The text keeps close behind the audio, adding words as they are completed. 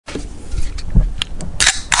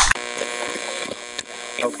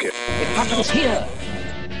Okay. It happens here,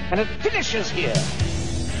 and it finishes here.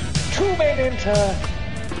 Two men enter,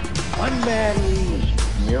 one man leaves.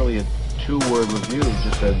 Merely a 2-word review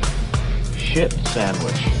just said, shit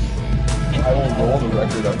sandwich. I will roll the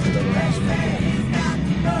record up to the next minute.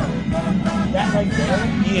 That right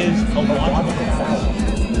there is a logical fallacy.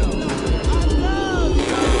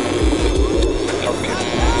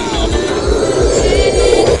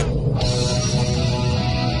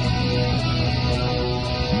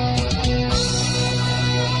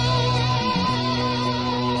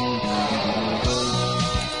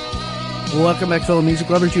 Welcome back, fellow music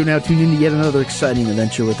lovers. You're now tuned in to yet another exciting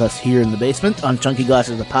adventure with us here in the basement on Chunky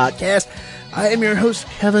Glasses, the podcast. I am your host,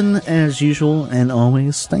 Kevin, as usual and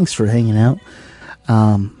always. Thanks for hanging out.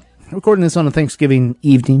 Recording this on a Thanksgiving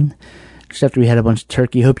evening, just after we had a bunch of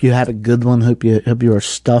turkey. Hope you had a good one. Hope you are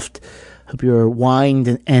stuffed. Hope you are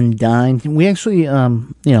wined and dined. We actually, had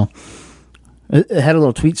a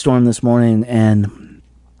little tweet storm this morning, and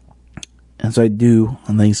as I do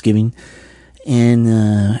on Thanksgiving. And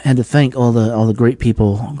had to thank all the great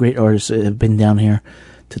people, great artists that have been down here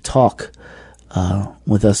to talk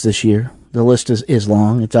with us this year. The list is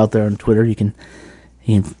long. It's out there on Twitter. You can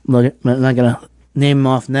look at. I'm not gonna name them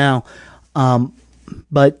off now,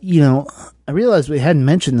 but I realized we hadn't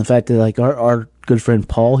mentioned the fact that like our good friend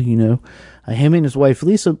Paul, him and his wife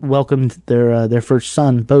Lisa welcomed their first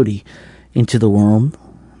son Bodie into the world,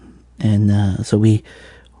 and so we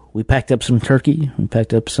packed up some turkey, we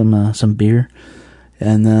packed up some beer,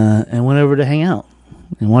 and went over to hang out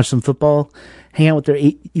and watch some football, hang out with their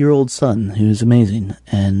 8-year-old son, who's amazing,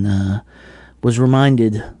 and was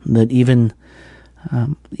reminded that even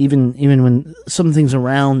when some things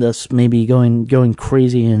around us may be going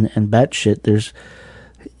crazy and batshit, there's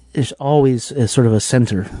always a sort of a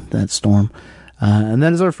center to that storm, and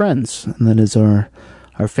that is our friends, and that is our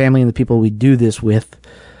family and the people we do this with.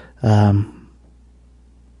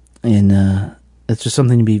 And it's just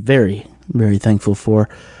something to be very, very thankful for.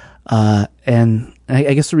 And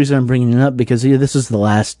I guess the reason I'm bringing it up because this is the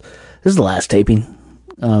last taping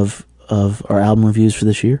of our album reviews for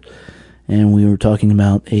this year, and we were talking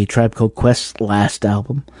about A Tribe Called Quest's last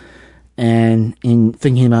album. And in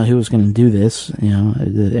thinking about who was going to do this,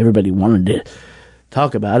 everybody wanted to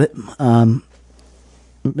talk about it.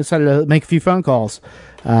 Decided to make a few phone calls.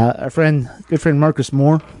 Our good friend Marcus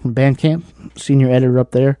Moore from Bandcamp, senior editor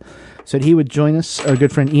up there, said he would join us. Our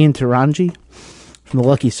good friend Ian Taranji from the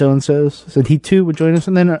Lucky So-and-Sos said he too would join us.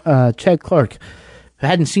 And then Chad Clark, who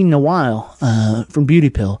I hadn't seen in a while, from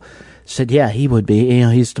Beauty Pill, said yeah, he would be.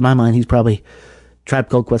 He's, to my mind, he's probably Tribe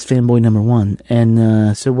Called Quest fanboy number one.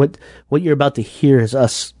 And so what you're about to hear is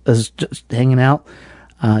us just hanging out,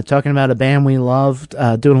 talking about a band we loved,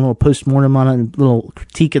 doing a little post-mortem on it, a little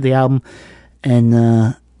critique of the album, and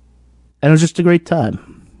it was just a great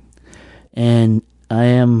time. And I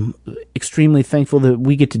am extremely thankful that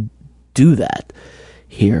we get to do that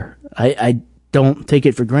here. I don't take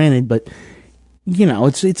it for granted, but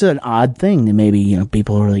it's an odd thing that maybe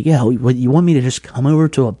people are like, yeah, what, you want me to just come over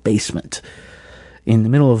to a basement in the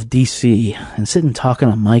middle of DC and sit and talk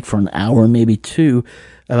on a mic for an hour, maybe two,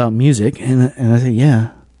 about music? And I say,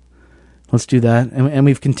 yeah, let's do that. And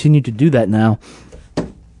we've continued to do that now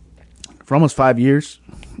for almost 5 years,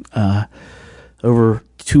 over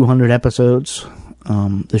 200 episodes.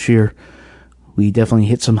 This year we definitely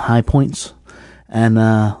hit some high points, and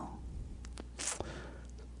so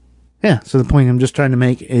the point I'm just trying to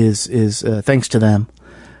make is thanks to them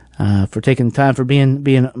for taking the time, for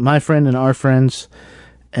being my friend and our friends,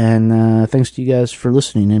 and thanks to you guys for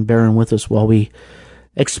listening and bearing with us while we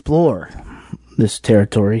explore this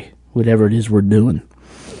territory, whatever it is we're doing.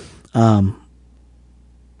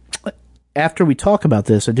 After we talk about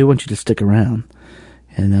this, I do want you to stick around,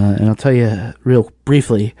 and I'll tell you real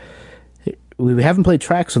briefly, we haven't played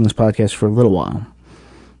tracks on this podcast for a little while.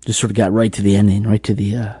 Just sort of got right to the ending, right to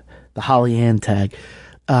the Holly Ann tag.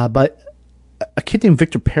 But a kid named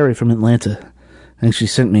Victor Perry from Atlanta actually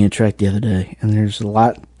sent me a track the other day, and there's a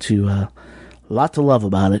lot to love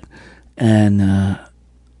about it, and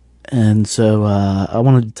so I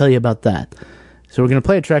wanted to tell you about that. So we're gonna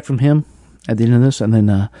play a track from him at the end of this, and then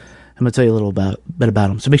I'm gonna tell you a little bit about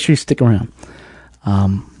him. So make sure you stick around.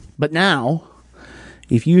 But now,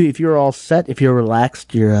 if you're all set, if you're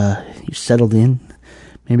relaxed, you're settled in,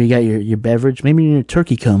 maybe you got your beverage, maybe you're in a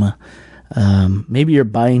turkey coma, maybe you're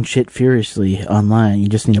buying shit furiously online, you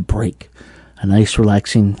just need a break, a nice,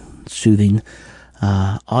 relaxing, soothing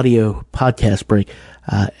audio podcast break.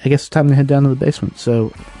 I guess it's time to head down to the basement,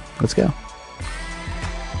 so let's go.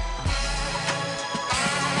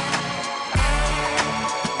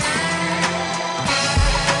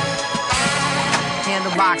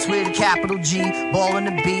 box with a capital G, ball in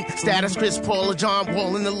the beat. Status Chris Paul or John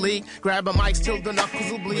Wall in the league. Grab a mic till the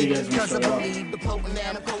knuckles will bleed. Because I believe the potent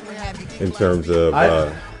and the potent have you. In terms of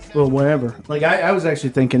well, whatever. Like I was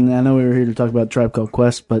actually thinking. I know we were here to talk about Tribe Called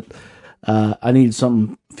Quest, but I needed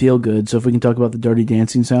something feel good. So if we can talk about the Dirty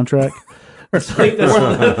Dancing soundtrack. It's like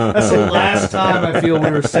that's the last time I feel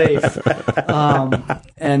we were safe.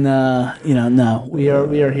 No, we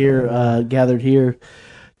are here, gathered here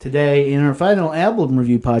today in our final album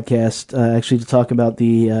review podcast, actually to talk about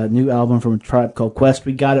the new album from a Tribe Called Quest.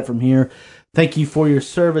 We got it from here. Thank you for your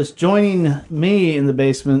service. Joining me in the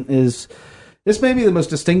basement is this may be the most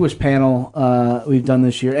distinguished panel we've done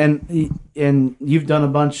this year, and you've done a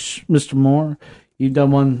bunch, Mr. Moore. You've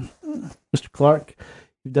done one, Mr. Clark.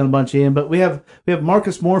 We've done a bunch, Ian, but we have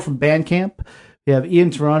Marcus Moore from Bandcamp. We have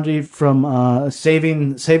Ian Taranji from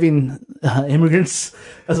Saving Immigrants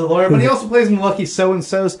as a lawyer, but he also plays in Lucky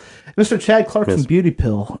So-and-So's. Mr. Chad Clark from Beauty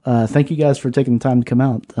Pill. Thank you guys for taking the time to come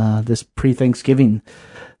out this pre-Thanksgiving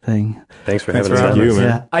thing. Thanks for having us on. You, man.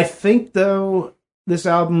 Yeah, I think though this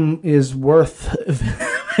album is worth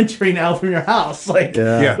venturing out from your house, like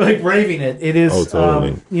raving it. It is. Oh,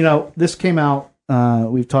 totally. This came out.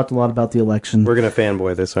 We've talked a lot about the election. We're going to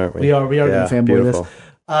fanboy this, aren't we? We are going to fanboy beautiful. this.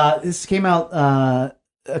 This came out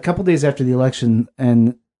a couple days after the election,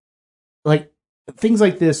 and like things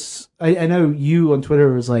like this, I know you on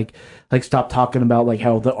Twitter was like stop talking about like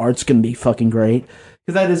how the art's going to be fucking great,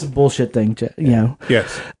 because that is a bullshit thing to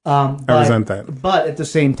Yes, I resent that. But at the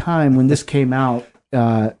same time, when this came out,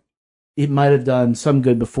 it might have done some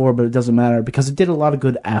good before, but it doesn't matter because it did a lot of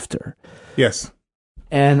good after. Yes,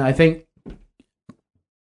 and I think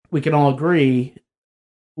we can all agree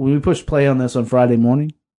when we pushed play on this on Friday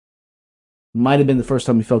morning, might have been the first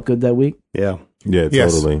time we felt good that week. Yeah. Yeah,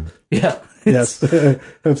 Yes. totally. Yeah. yes,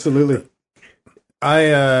 absolutely.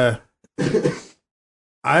 I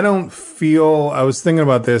don't feel. I was thinking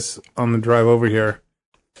about this on the drive over here.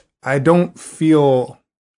 I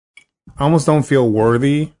almost don't feel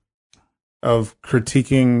worthy of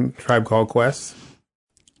critiquing Tribe Called Quest,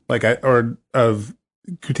 or of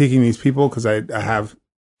critiquing these people, because I have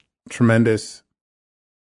tremendous,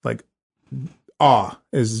 awe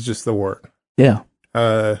is just the word. Yeah.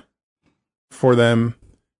 For them.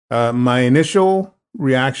 My initial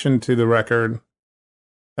reaction to the record,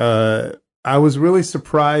 I was really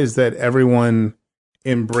surprised that everyone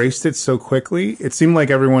embraced it so quickly. It seemed like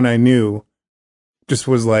everyone I knew just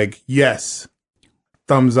was like, yes,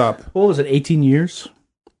 thumbs up. What was it, 18 years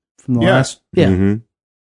from the Yeah. last? Yeah.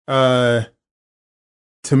 Mm-hmm.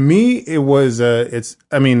 To me, it was, I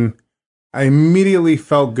immediately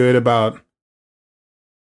felt good about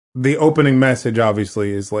the opening message,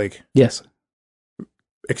 obviously, is Yes.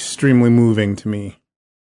 extremely moving to me.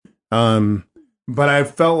 But I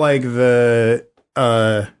felt like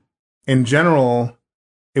in general,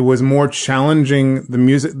 it was more challenging. The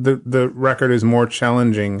music, the record is more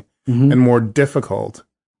challenging and more difficult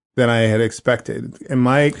than I had expected. In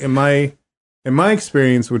my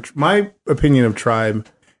experience, which my opinion of Tribe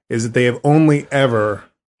is that they have only ever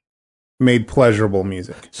made pleasurable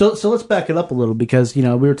music. So let's back it up a little, because we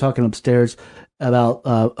were talking upstairs about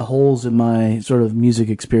holes in my sort of music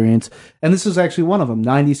experience, and this is actually one of them.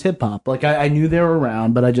 90s hip hop. Like I knew they were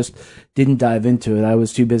around, but I just didn't dive into it. I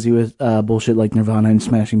was too busy with bullshit like Nirvana and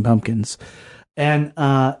Smashing Pumpkins, and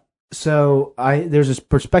so there's this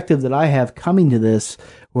perspective that I have coming to this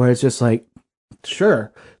where it's just like,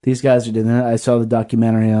 sure, these guys are doing that. I saw the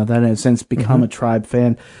documentary on that, and I've since become a Tribe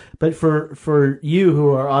fan. But for you,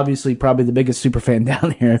 who are obviously probably the biggest super fan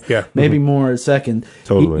down here, maybe more a second.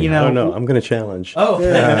 Totally. I don't know. I'm going to challenge. Oh,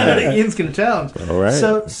 Ian's going to challenge. All right.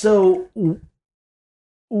 So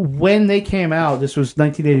when they came out, this was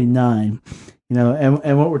 1989.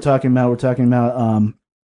 And what we're talking about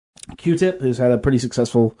Q-Tip, who's had a pretty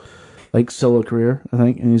successful solo career, I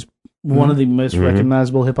think, and he's one of the most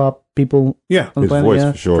recognizable hip hop people. Yeah, on the his planet. voice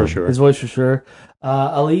Yeah. for sure. His voice for sure.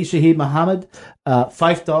 Ali Shaheed Muhammad,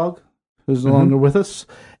 Phife Dawg, who's no longer with us,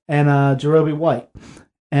 and Jerobi White.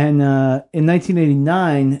 And in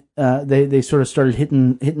 1989, they sort of started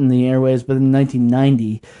hitting the airwaves. But in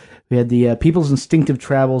 1990, we had the People's Instinctive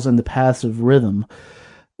Travels and the Paths of Rhythm.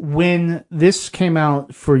 When this came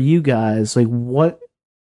out for you guys, what?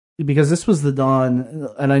 Because this was the dawn,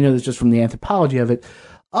 and I know this just from the anthropology of it,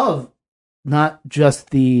 of not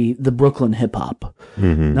just the Brooklyn hip hop.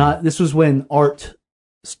 This was when art,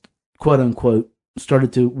 quote unquote,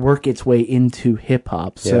 started to work its way into hip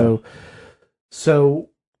hop. So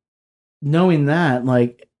knowing that,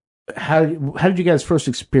 how did you guys first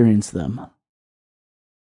experience them?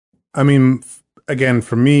 I mean, again,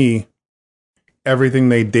 for me, everything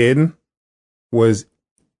they did was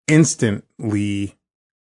instantly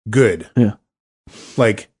good. Yeah.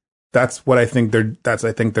 Like that's what I think I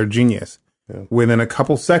think they're genius. Yeah. Within a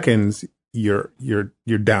couple seconds, you're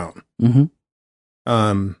down.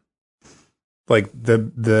 Mm-hmm. Like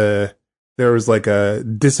there was like a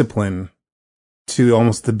discipline to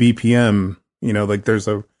almost the BPM. You know, like there's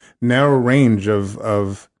a narrow range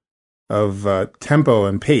of tempo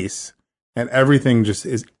and pace, and everything just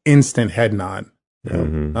is instant head nod.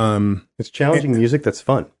 Yeah. It's challenging music that's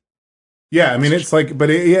fun. Yeah, I mean, it's like, but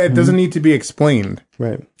it doesn't need to be explained.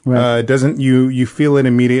 Right. It doesn't. You feel it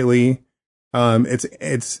immediately.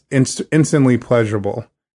 It's instantly pleasurable.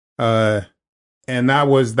 And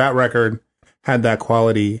that record had that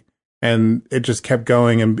quality, and it just kept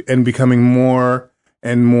going and becoming more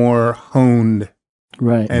and more honed,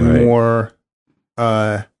 and more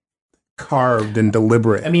carved and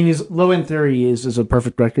deliberate. I mean, Low End Theory is a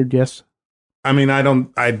perfect record, yes? I mean, I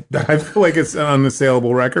feel like it's an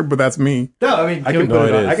unassailable record, but that's me. No, I mean, I can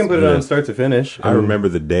put it on start to finish. I remember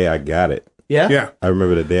the day I got it. Yeah? Yeah. I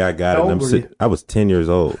remember the day I got How it. old were you? I was 10 years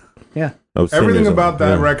old. Yeah. I was 10 Everything years about old.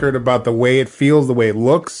 that Yeah. record, about the way it feels, the way it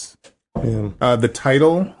looks, the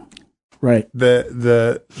title, right?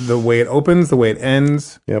 The way it opens, the way it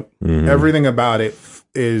ends. Yep. Mhm. Everything about it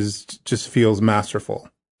just feels masterful.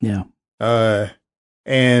 Yeah.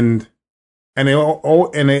 And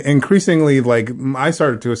it increasingly, like, I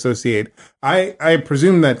started to associate. I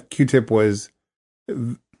presume that Q-Tip was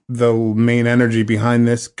the main energy behind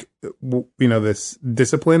this, this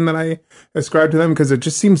discipline that I ascribe to them, because it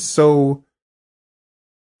just seems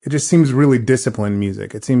really disciplined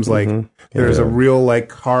music. It seems like there's a real, like,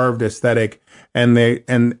 carved aesthetic,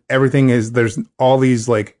 and everything is, there's all these,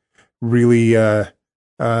 like, really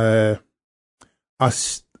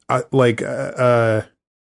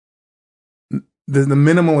the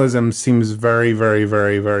minimalism seems very, very,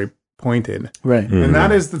 very, very pointed, right? And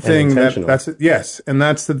that is the thing that's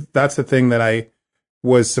the thing that I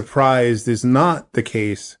was surprised is not the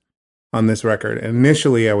case on this record.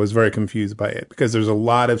 Initially, I was very confused by it because there's a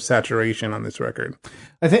lot of saturation on this record.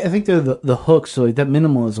 I think the hooks, so like that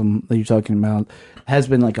minimalism that you're talking about, has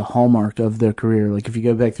been like a hallmark of their career. Like if you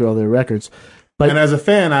go back through all their records, and as a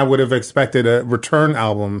fan, I would have expected a Return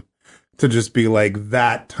album to just be like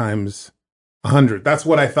that times 100. That's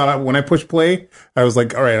what I thought. When I pushed play, I was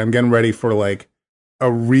like, all right, I'm getting ready for like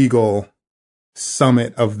a regal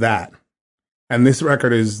summit of that. And this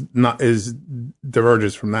record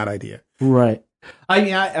diverges from that idea. Right. I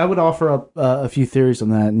mean, I would offer up a few theories on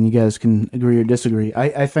that, and you guys can agree or disagree.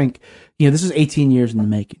 I think, this is 18 years in the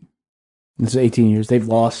making. This is 18 years. They've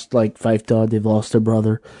lost, like, Phife Dawg. They've lost their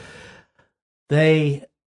brother.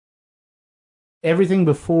 Everything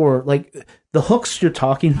before, like, the hooks you're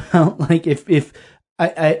talking about, like, if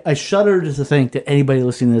I shudder to think that anybody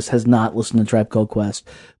listening to this has not listened to Tribe Called Quest,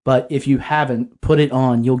 but if you haven't, put it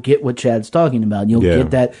on, you'll get what Chad's talking about. You'll get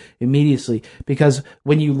that immediately, because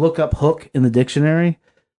when you look up hook in the dictionary,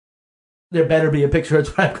 there better be a picture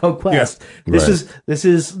of Tribe Called Quest. Yes. This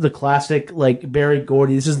is the classic, like, Berry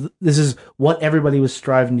Gordy. This is what everybody was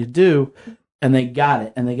striving to do. And they got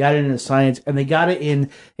it. And they got it in a science. And they got it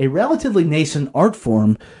in a relatively nascent art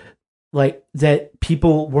form, like, that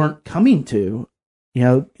people weren't coming to.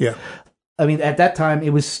 Yeah. I mean, at that time,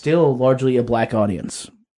 it was still largely a black audience.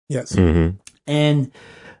 Yes. Mm-hmm. And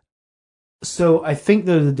so I think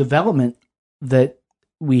the development that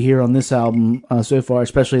we hear on this album so far,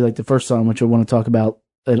 especially like the first song, which I want to talk about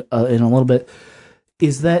in a little bit,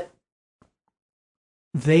 is that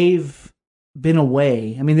they've been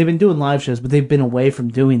away. I mean, they've been doing live shows, but they've been away from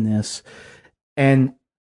doing this and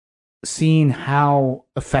seeing how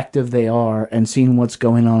effective they are and seeing what's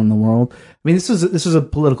going on in the world. I mean, this is a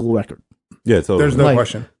political record. Yeah, totally. There's no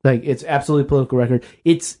question. Like, it's absolutely a political record.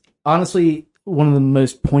 It's honestly one of the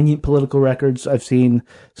most poignant political records I've seen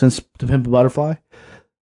since To Pimp a Butterfly.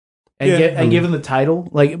 And given the title,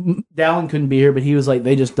 like, Dallin couldn't be here, but he was like,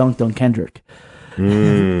 they just dunked on Kendrick.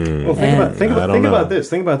 Well, think about this.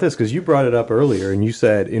 Think about this, because you brought it up earlier, and you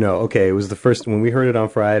said, okay, it was the first when we heard it on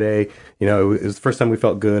Friday. It was the first time we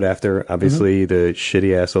felt good after obviously the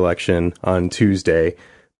shitty ass election on Tuesday.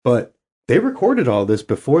 But they recorded all this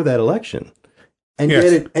before that election, and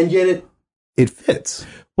yet it fits.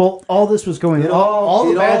 Well, all this was going on. All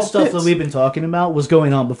the bad stuff that we've been talking about was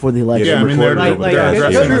going on before the election. Yeah, I mean,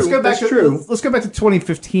 let's go back to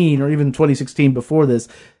 2015 or even 2016 before this.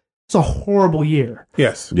 It's a horrible year.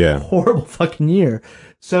 Yes. Yeah. Horrible fucking year.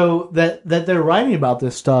 So that they're writing about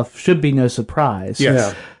this stuff should be no surprise.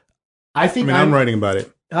 Yes. I think I'm writing about it.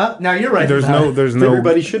 Now you're writing There's about no it.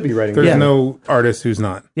 Everybody should be writing. There's no artist who's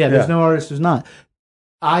not. Yeah, there's no artist who's not.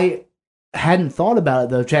 I hadn't thought about it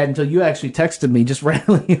though, Chad, until you actually texted me just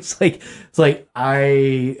randomly. It's like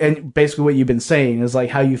and basically what you've been saying is like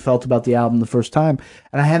how you felt about the album the first time,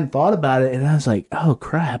 and I hadn't thought about it, and I was like, oh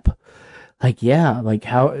crap, like yeah, like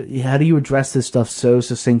how do you address this stuff so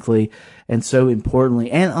succinctly and so importantly,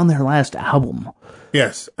 and on their last album?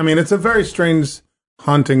 Yes, I mean it's a very strange,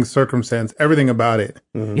 haunting circumstance. Everything about it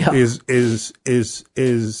is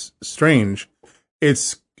strange.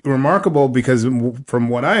 It's remarkable because from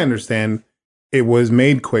what I understand, it was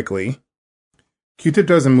made quickly. Q-Tip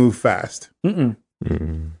doesn't move fast. But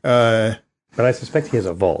I suspect he has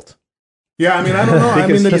a vault. Yeah, I mean, I don't know. I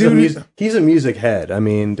mean, he's a music head. I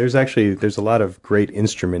mean, there's a lot of great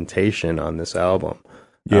instrumentation on this album.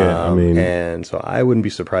 Yeah, I mean, and so I wouldn't be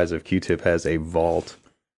surprised if Q-Tip has a vault.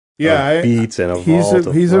 Of beats and a vault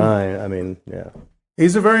of rhyme. I mean, yeah,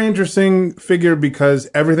 he's a very interesting figure because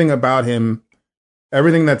everything about him.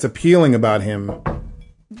 Everything that's appealing about him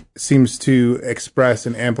seems to express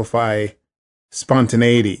and amplify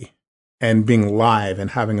spontaneity and being live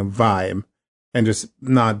and having a vibe and just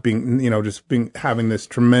not being, having this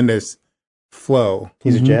tremendous flow.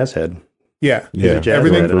 He's a jazz head. Yeah. He's a jazz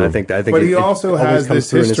everything, head, and I think but he also has this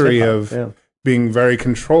history of being very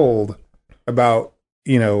controlled about,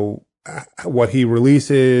 what he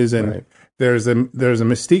releases, and there's a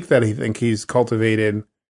mystique that I think he's cultivated,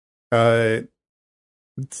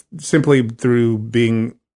 simply through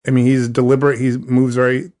being. I mean, he's deliberate. He moves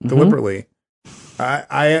very deliberately.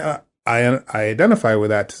 I identify with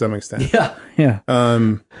that to some extent. Yeah.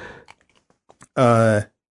 But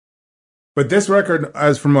this record,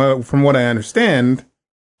 as from what I understand,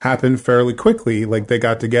 happened fairly quickly. Like they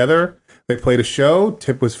got together, they played a show.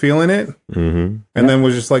 Tip was feeling it, and then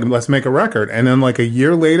was just like, "Let's make a record." And then, like a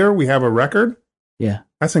year later, we have a record. Yeah.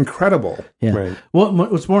 That's incredible. Yeah. Right.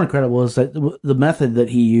 What's more incredible is that the method that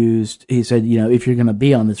he used, he said, if you're going to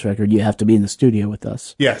be on this record, you have to be in the studio with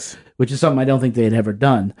us. Yes. Which is something I don't think they had ever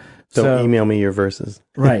done. So email me your verses.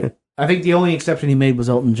 Right. I think the only exception he made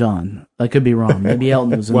was Elton John. I could be wrong. Maybe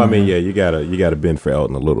Elton was in Well, I mean, you gotta bend for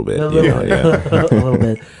Elton a little bit. A little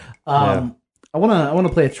bit. I want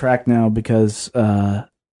to play a track now because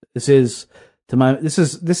this is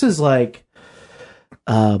like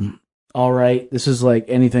all right, this is like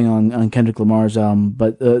anything on Kendrick Lamar's album,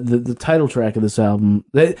 but the title track of this album,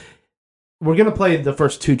 we're gonna play the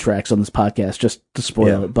first two tracks on this podcast just to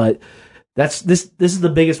spoil it, but this is the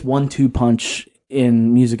biggest 1-2 punch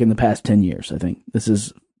in music in the past 10 years. I think this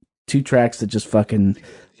is two tracks that just fucking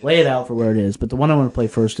lay it out for where it is. But the one I want to play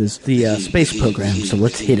first is the Space Program. So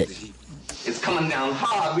let's hit it. It's coming down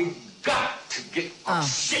hard. We got to get our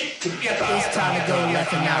shit together. It's time to go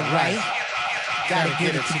left and not right. Gotta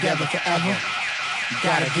get it together forever.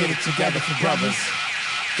 Gotta get it together for brothers.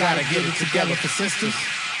 Gotta get it together for sisters.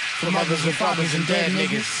 For mothers and fathers and dead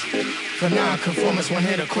niggas. For non-conformists,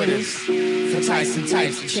 one-hitter quitters. For Tyson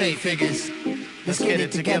types and shade figures. Let's get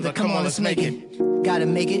it together, come on, let's make it. Gotta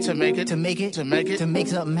make it, to make it, to make it, to make it, to make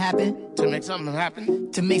something happen, to make something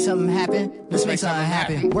happen, to make something happen. Let's make something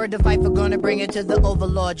happen. Word to fight for, gonna bring it to the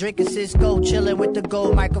overlord. Drinking Cisco, chilling with the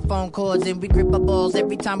gold microphone cords, and we grip our balls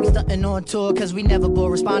every time we stuntin' on tour. Cause we never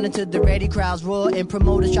bore, responding to the ready crowds roar, and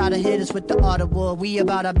promoters try to hit us with the art of war. We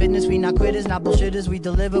about our business, we not quitters, not bullshitters. We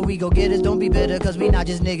deliver, we go getters. Don't be bitter, cause we not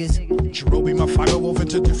just niggas. Jerobe, my fire woven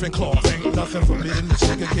to different cloth. Ain't nothing forbidden, this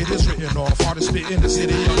nigga get is written off. Hardest spit in the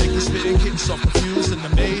city, I make you spitting, getting self confused in the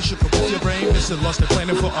maze. You can pull your brain, missing lust and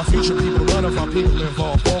planning for our future people. None of our people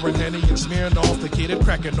involved. Pouring Henny and smearing off the kid and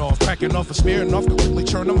cracking off and smearing off. Completely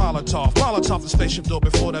turn the Molotov the spaceship door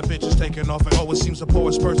before that bitch is taking off. And always seems the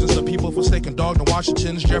poorest persons, the people forsaken dog. The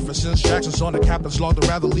Washingtons, Jeffersons, Jacksons on the captain's log. They'd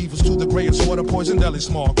rather leave us to the grayest water, poison deli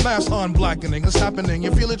smog. Mass unblackening is happening.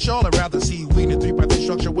 You feel it, y'all? I'd rather see we in a 3x3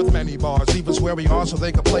 structure with many bars. Leave us where we are so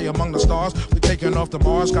they can play among the stars. We taking off to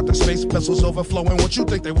Mars, got the space vessels overflowing. What you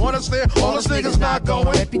think they want us there? All us niggas not going.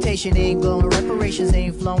 Reputation ain't glowing, reparations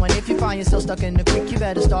ain't flowing. If you find yourself stuck in the creek, you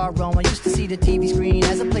better start rowing. Used to see the TV screen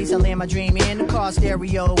as a place I land my dream. In the car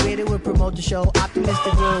stereo, where they would promote the show.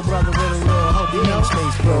 Optimistic little brother with a little hope, you know.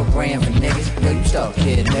 Space program for niggas, yo, you stuck,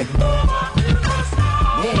 kid, nigga.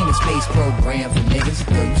 There ain't a space program for niggas,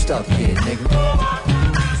 yo, you stuck, kid, nigga.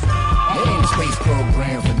 There ain't a space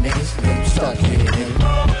program for niggas, yo, you stuck, kid, nigga.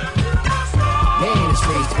 There ain't a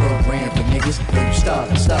space program for niggas, yo, you stuck.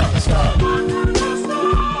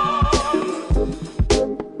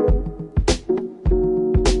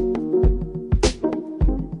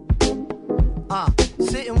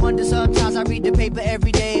 Sit and wonder sometimes. I read the paper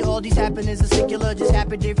every day. All these happenings are singular, just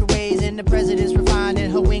happen different ways. And the president's refined in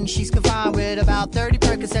her wings, she's confined with about 30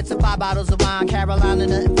 Percocets and 5 bottles of wine. Carolina,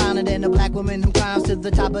 nothing finer than a black woman who climbs to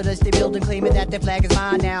the top of the state building, claiming that their flag is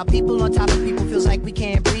mine. Now people on top of people feels like we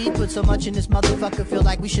can't breathe. Put so much in this motherfucker, feel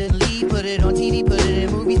like we shouldn't leave. Put it on TV, put it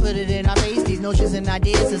in movies, put it in our face. These notions and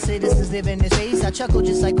ideas of citizens live in this space. I chuckle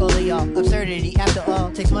just like all of y'all. Absurdity, after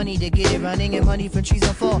all, takes money to get it running, and money from trees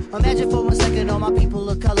on fall. Imagine for 1 second all my people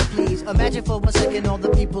of color, please. Imagine for 1 second all the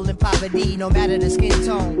people in poverty, no matter the skin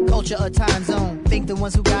tone, culture or time zone. Think the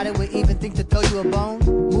ones who got it would even think to throw you a bone?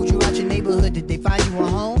 Moved you out your neighborhood, did they find you a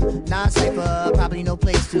home? Non-cypher, probably no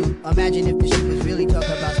place to. Imagine if the shit was really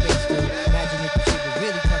talking about space, dude. Imagine if the shit was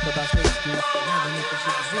really talking about space, dude. Imagine if the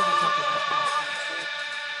shit was really talking about space.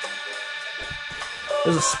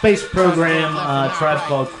 There's a space program, Tribe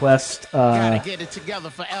Called Quest. Much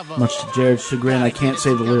to Jared's chagrin, I can't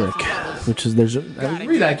say the lyric, which is there's a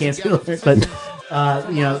reason I can't say the lyric, but that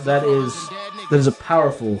is a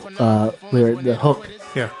powerful lyric, the hook,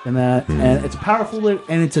 and that, and it's a powerful lyric,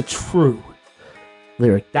 and it's a true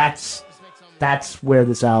lyric. That's where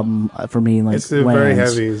this album for me it's very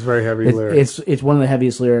heavy. It's very heavy lyrics. It's one of the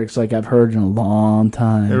heaviest lyrics like I've heard in a long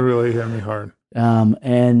time. It really hit me hard.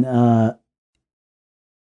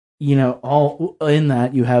 All in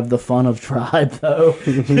that you have the fun of Tribe, though.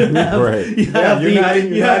 You have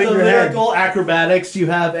the lyrical acrobatics. You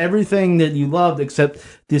have everything that you loved, except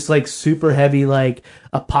this like super heavy, like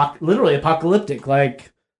literally apocalyptic.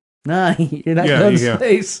 Like, nah, you're not going to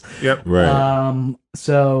space. Yep. Right.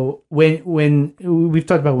 So when we've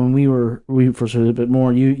talked about when we first heard a bit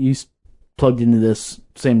more, you plugged into this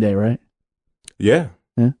same day, right? Yeah.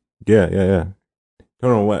 Yeah. I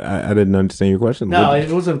don't know what I didn't understand your question. No, it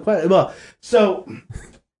wasn't quite. Well, so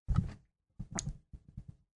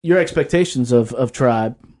your expectations of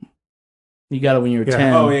Tribe, you got it when you were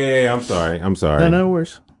 10. Oh yeah. I'm sorry. No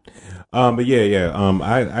worries. But yeah.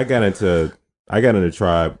 I got into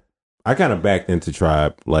Tribe. I kind of backed into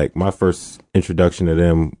Tribe. Like my first introduction to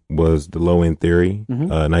them was the Low End Theory,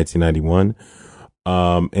 1991.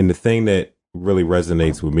 And the thing that really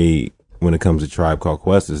resonates with me when it comes to Tribe Called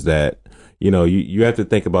Quest is that, you have to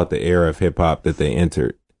think about the era of hip hop that they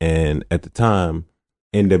entered. And at the time,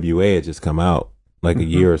 NWA had just come out like a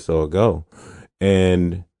year or so ago.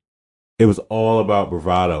 And it was all about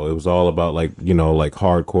bravado. It was all about like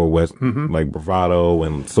hardcore West, like bravado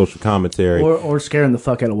and social commentary. Or scaring the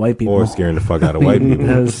fuck out of white people. And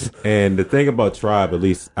the thing about Tribe, at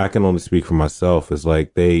least I can only speak for myself, is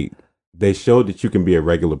like they showed that you can be a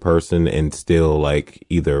regular person and still like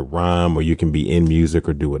either rhyme or you can be in music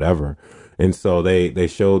or do whatever. And so they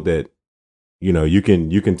showed that, you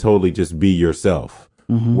can totally just be yourself.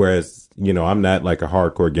 Whereas, I'm not like a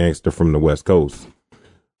hardcore gangster from the West Coast,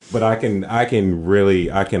 but I can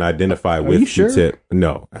identify with Q-Tip.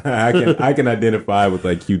 No, I can identify with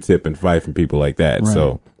like Q-Tip and Phife and people like that. Right.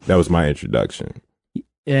 So that was my introduction.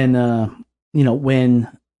 And,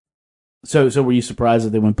 So were you surprised that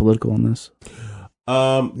they went political on this?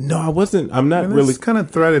 No, I wasn't. I'm not really. It's kind of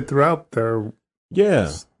threaded throughout their.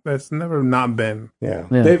 Yeah, that's never not been. Yeah.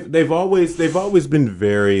 They've always been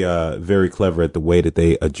very very clever at the way that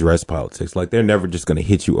they address politics. Like they're never just going to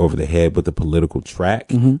hit you over the head with a political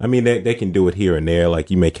track. I mean, they can do it here and there. Like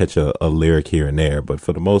you may catch a lyric here and there, but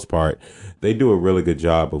for the most part, they do a really good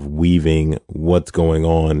job of weaving what's going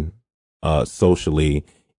on socially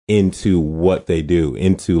into what they do,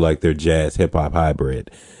 into like their jazz hip hop hybrid.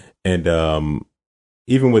 And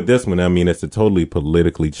even with this one, I mean, it's a totally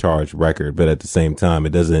politically charged record, but at the same time, it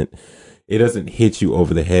doesn't hit you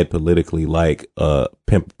over the head politically like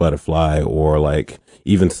Pimp Butterfly or like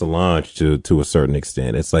even Solange to a certain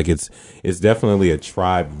extent. It's like it's definitely a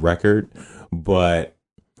Tribe record, but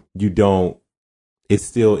it's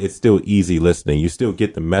still easy listening. You still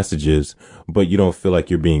get the messages, but you don't feel like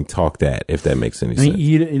you're being talked at, if that makes any sense.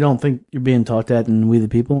 You don't think you're being talked at in We the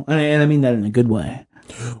People? And I mean that in a good way.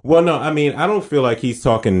 Well, no, I mean, I don't feel like he's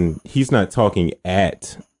not talking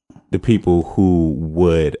at the people who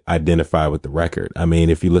would identify with the record. I mean,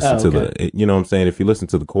 if you listen to the, you know what I'm saying? If you listen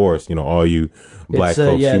to the chorus, all you black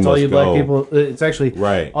folks, you must all you go. Black people. It's actually,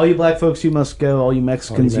 right. All you black folks, you must go. All you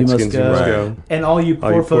Mexicans, you must go. Right. And all you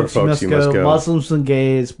poor folks, you must go. Muslims and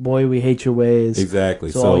gays, boy, we hate your ways.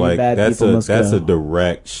 Exactly. So like, that's a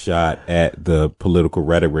direct shot at the political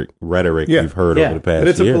rhetoric you've heard over the past year. But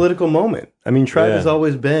it's a political moment. I mean, Tribe has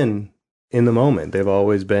always been in the moment. They've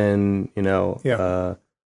always been,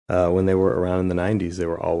 when they were around in the 90s, they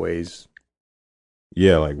were always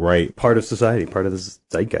right part of society, part of this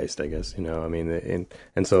zeitgeist, I guess. I mean,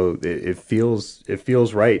 and so it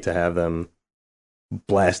feels right to have them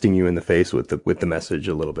blasting you in the face with the message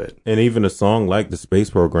a little bit. And even a song like the Space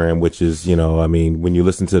Program, which is, I mean, when you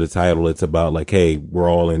listen to the title, it's about like, hey, we're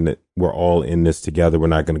all in this together. We're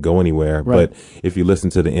not going to go anywhere. Right. But if you listen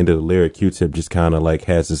to the end of the lyric, Q-Tip just kind of like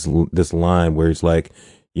has this line where it's like,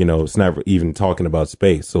 it's not even talking about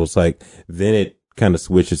space. So it's like, then it kind of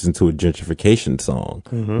switches into a gentrification song,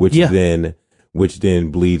 which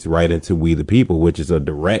then bleeds right into We the People, which is a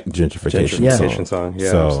direct gentrification song.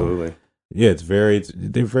 Yeah, so, absolutely. Yeah,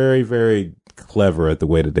 they're very, very clever at the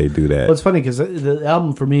way that they do that. Well, it's funny because the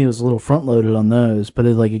album for me was a little front loaded on those, but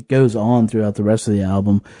it goes on throughout the rest of the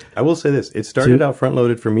album. I will say this: it started out front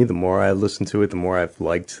loaded for me. The more I listened to it, the more I've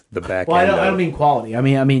liked the back. Well, I don't mean quality. I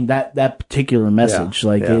mean that particular message.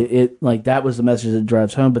 It that was the message that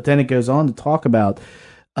drives home. But then it goes on to talk about,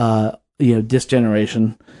 this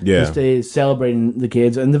generation. Yeah, is celebrating the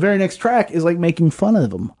kids, and the very next track is like making fun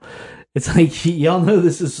of them. It's like y'all know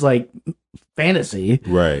this is like fantasy,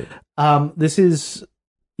 right? This is,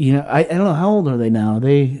 I don't know, how old are they now? They're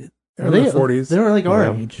in their 40s. They're like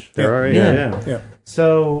our age. They're our age. Yeah.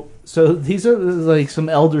 So these are like some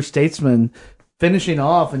elder statesmen finishing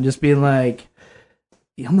off and just being like,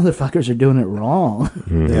 you motherfuckers are doing it wrong.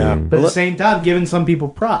 Mm-hmm. Yeah, but at the same time, giving some people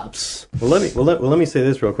props. Let me say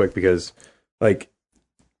this real quick because, like,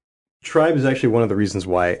 Tribe is actually one of the reasons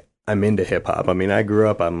why I'm into hip hop. I mean, I grew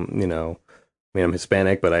up. I'm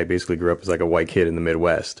Hispanic, but I basically grew up as like a white kid in the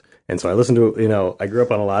Midwest, and so I listened to I grew up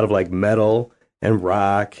on a lot of like metal and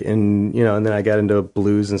rock, and and then I got into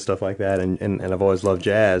blues and stuff like that, and I've always loved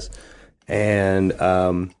jazz, and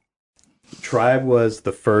Tribe was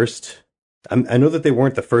the first. I know that they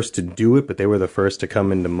weren't the first to do it, but they were the first to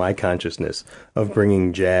come into my consciousness of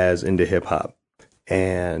bringing jazz into hip hop,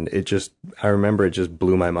 and I remember it just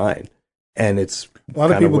blew my mind, and it's. A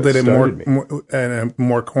lot of people did it more in a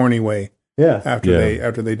more corny way. Yeah.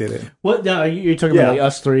 After they did it. What? No, you're talking about like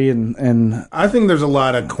Us Three and. I think there's a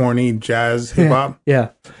lot of corny jazz hip hop.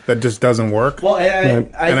 That just doesn't work. Well,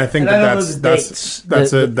 I think that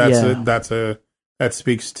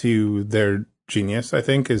speaks to their genius. I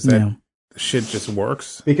think is that shit just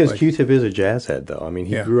works because Q-Tip is a jazz head, though. I mean,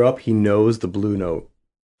 he grew up. He knows the Blue Note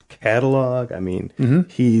catalog. I mean,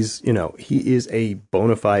 he is a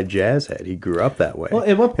bona fide jazz head. He grew up that way. Well,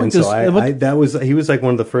 at what point? And so he was like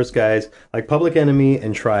one of the first guys. Like Public Enemy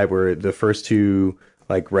and Tribe were the first two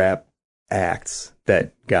like rap acts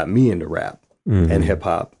that got me into rap and hip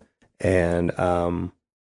hop. And on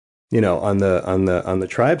the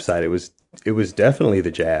Tribe side, it was definitely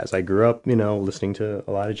the jazz. I grew up listening to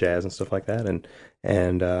a lot of jazz and stuff like that,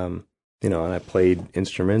 and I played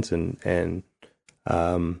instruments and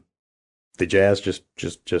the jazz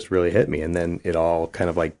just really hit me, and then it all kind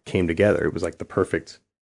of like came together. It was like the perfect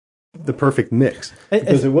mix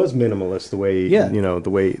because it was minimalist the way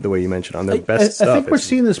the way you mentioned on their best stuff. I think we're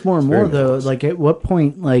seeing this more and more though. Like at what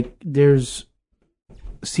point there's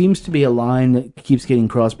seems to be a line that keeps getting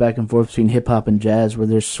crossed back and forth between hip hop and jazz where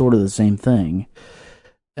they're sort of the same thing.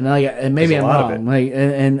 And maybe I'm wrong.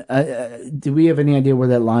 Do we have any idea where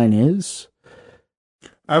that line is?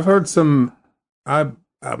 I've heard some. I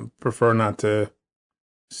prefer not to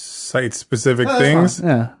cite specific things,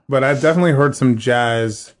 but I've definitely heard some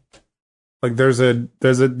jazz. Like there's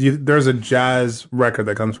a jazz record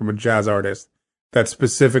that comes from a jazz artist that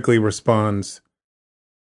specifically responds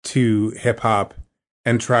to hip hop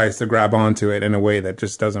and tries to grab onto it in a way that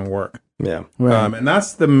just doesn't work. Yeah, right. And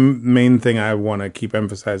that's the main thing I want to keep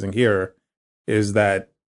emphasizing here is that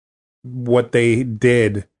what they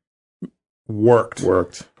did worked.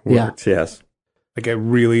 Yes. Like it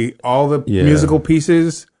really, all the musical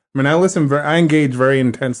pieces. I mean, I engage very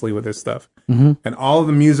intensely with this stuff, and all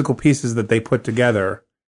the musical pieces that they put together,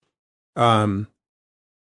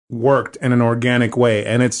 worked in an organic way,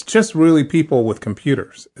 and it's just really people with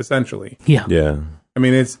computers, essentially. Yeah. I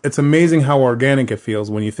mean, it's amazing how organic it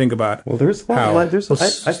feels when you think about. Well, there's a lot.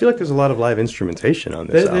 I feel like there's a lot of live instrumentation on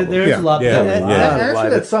this album. There's a lot. Actually,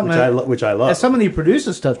 that's something which I love. As someone who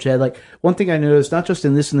produces stuff, Chad, like one thing I noticed, not just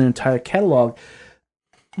in this, in the entire catalog,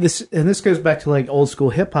 this goes back to like old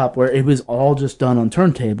school hip hop where it was all just done on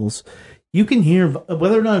turntables. You can hear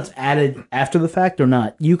whether or not it's added after the fact or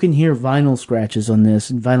not. You can hear vinyl scratches on this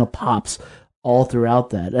and vinyl pops all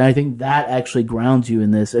throughout that. And I think that actually grounds you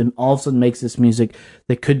in this and all of a sudden makes this music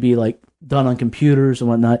that could be like done on computers and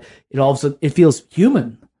whatnot. It all of a sudden, it feels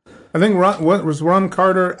human. I think was Ron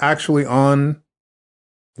Carter actually on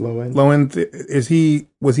Low End?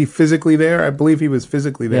 Was he physically there? I believe he was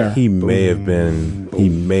physically there. Yeah. He may have been.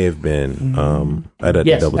 I'd have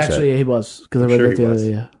to double check. Actually, he was because I read that the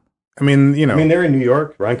other day. I mean, they're in New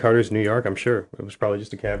York. Ron Carter's in New York. I'm sure it was probably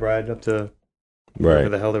just a cab ride up to Right. Whatever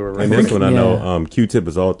the hell they were And writing. this one I know Q-Tip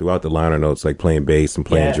is all throughout the liner notes, like playing bass and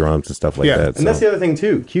playing drums and stuff like that. And that's the other thing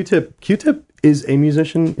too. Q-Tip is a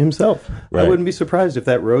musician himself. Right. I wouldn't be surprised if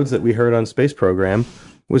that Rhodes that we heard on Space Program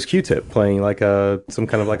was Q-Tip playing like some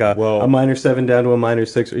kind of like a minor 7 down to a minor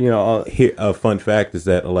 6. You know, Here, a fun fact is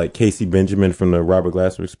that like Casey Benjamin from the Robert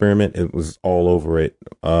Glasper Experiment, it was all over it.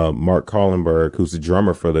 Mark Kallenberg, who's the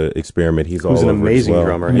drummer for the Experiment, he's all over it. Who's an amazing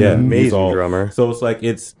drummer. Yeah, amazing drummer. So it's like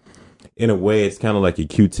in a way, it's kind of like a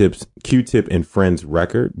Q-Tip and Friends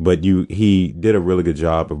record, but he did a really good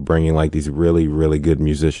job of bringing like these really, really good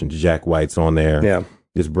musicians. Jack White's on there. Yeah.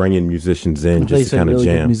 Just bringing musicians in They just to said kind of really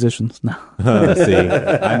good jam. musicians. No. See,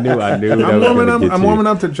 I knew. I'm warming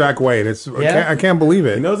up to Jack White. I can't believe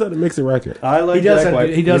it. He knows how to mix a record. I like He does. Jack White.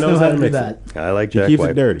 He does know how to do mix that. it. I like He Jack keeps White.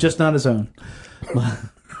 it dirty. Just not his own.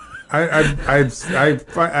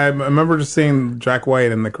 I remember just seeing Jack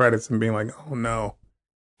White in the credits and being like, oh no.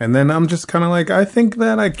 And then I'm just kind of like, I think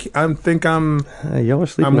that y'all are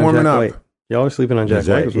sleeping I'm on warming Jack up. White. Y'all are sleeping on Jack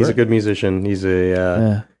Jack White. was He's a right. good musician. He's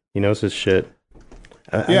he knows his shit.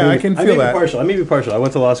 I can feel that. I may be partial. I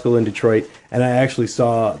went to law school in Detroit, and I actually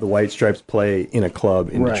saw the White Stripes play in a club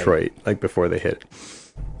in Detroit, like before they hit.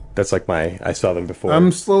 That's like I saw them before.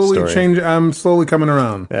 I'm slowly story. I'm slowly coming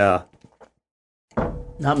around. Yeah.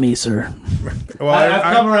 Not me, sir. Well,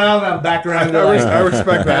 I've come around and I'm back around. I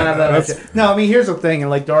respect that. No, I mean, here's the thing,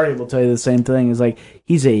 and like Daria will tell you the same thing, is like,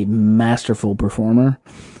 he's a masterful performer,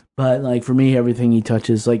 but like for me, everything he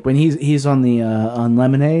touches, like when he's on the on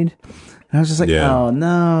Lemonade, and I was just like, oh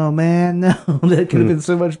no, man, no, that could have been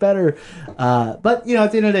so much better. But you know,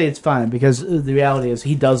 at the end of the day, it's fine, because the reality is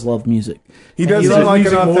he does love music. He does loves like an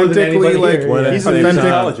music more than authentically anybody like here. He's a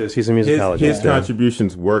musicologist. He's a musicologist. His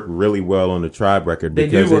contributions work really well on the Tribe record They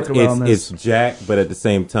do because work well on it's this. Jack, but at the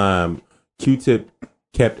same time, Q-Tip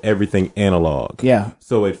kept everything analog. Yeah.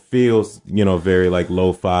 So it feels, very like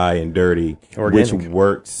lo-fi and dirty, Organic. which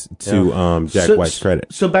works to Jack White's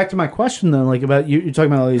credit. So back to my question though, like about you're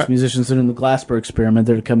talking about all these musicians that are in the Glasper Experiment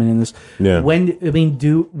that are coming in this. Yeah. When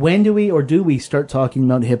do we start talking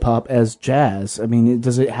about hip hop as jazz? I mean,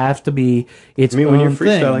 does it have to be its when you're own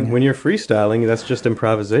freestyling, thing? that's just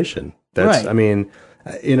improvisation. That's Right. I mean,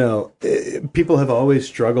 people have always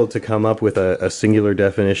struggled to come up with a singular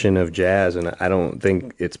definition of jazz, and I don't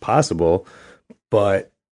think it's possible.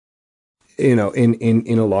 But in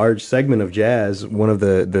a large segment of jazz, one of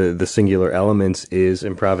the singular elements is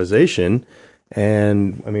improvisation.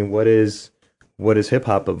 And I mean, what is hip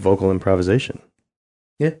hop but vocal improvisation?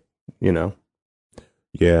 Yeah.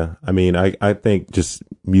 Yeah. I mean, I think just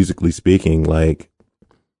musically speaking, like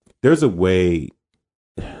there's a way.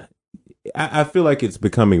 I feel like it's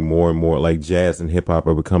becoming more and more like jazz and hip hop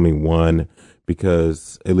are becoming one,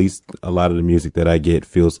 because at least a lot of the music that I get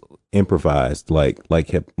feels improvised like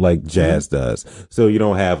jazz does. So you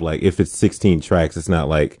don't have like, if it's 16 tracks, it's not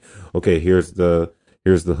like, okay, here's the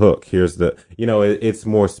hook, it's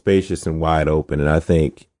more spacious and wide open. And I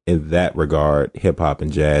think in that regard, hip hop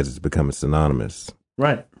and jazz is becoming synonymous.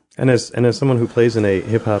 Right. And as someone who plays in a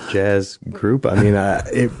hip hop jazz group, I mean,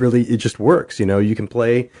 it just works. You can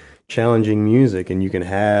play challenging music and you can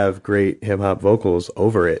have great hip hop vocals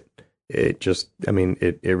over it. It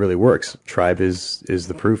really works. Tribe is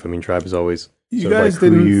the proof. I mean, Tribe is always. You guys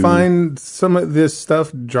didn't find some of this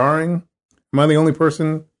stuff jarring? Am I the only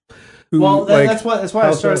person? Who, that's why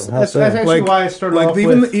I started. That's actually why I started. Like off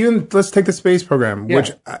even with, let's take the space program,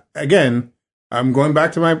 which again, I'm going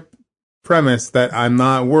back to my premise that I'm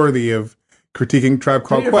not worthy of critiquing Tribe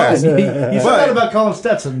Called Quest. You said that about Colin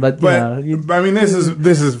Stetson, but I mean, this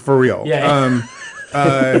is for real. Yeah.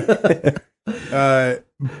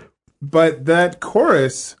 But that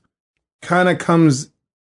chorus kind of comes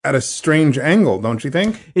at a strange angle, don't you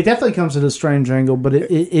think? It definitely comes at a strange angle, but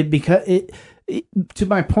it to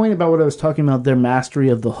my point about what I was talking about, their mastery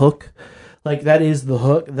of the hook, like that is the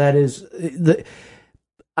hook. That is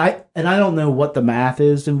I don't know what the math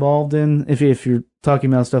is involved in if you're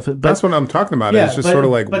talking about stuff. But that's what I'm talking about. Yeah, it's just sort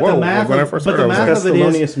of like, whoa. Like when I first started, I was like, that's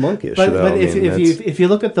Thelonious Monkish. But if you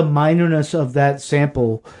look at the minorness of that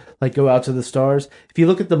sample, like Go Out to the Stars, if you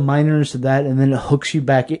look at the minorness of that and then it hooks you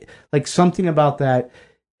back, like something about that,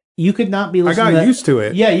 you could not be listening. I got used to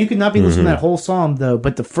it. Yeah, you could not be listening to that whole song though.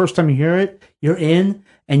 But the first time you hear it, you're in,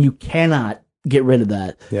 and you cannot get rid of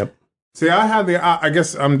that. Yep. See, I have the. I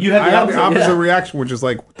guess I have the opposite reaction, which is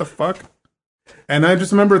like, what the fuck? And I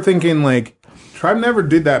just remember thinking, like, Tribe never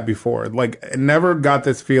did that before. Like, it never got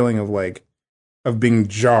this feeling of being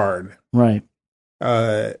jarred, right?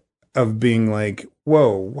 Of being like,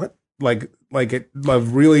 whoa, what?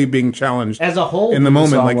 Of really being challenged as a whole in the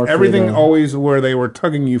moment. Like everything always where they were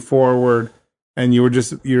tugging you forward, and you're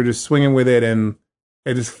just swinging with it, and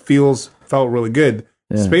It just felt really good.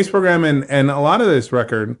 Yeah. Space Program and a lot of this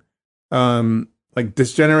record, like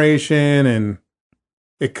Disgeneration, and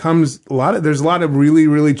there's a lot of really,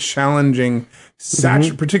 really challenging,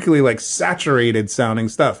 particularly like saturated sounding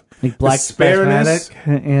stuff. Like Black Spasmatic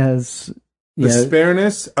has the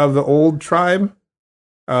spareness of the old Tribe.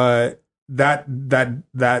 That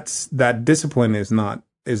discipline is not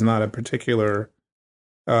a particular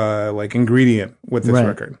like ingredient with this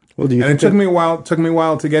record. Well, it took me a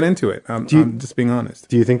while to get into it. I'm just being honest.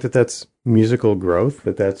 Do you think that that's musical growth?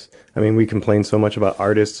 We complain so much about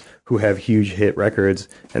artists who have huge hit records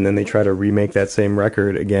and then they try to remake that same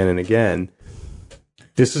record again and again.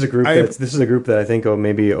 This is a group that I think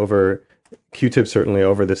maybe over Q-Tip, certainly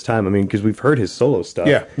over this time. I mean, because we've heard his solo stuff,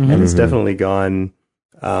 and it's definitely gone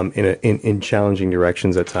in challenging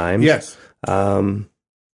directions at times. Yes.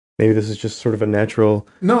 Maybe this is just sort of a natural.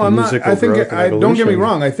 No, I'm not. I think don't get me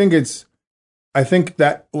wrong. I think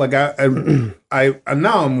that like I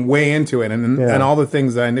now I'm way into it, and all the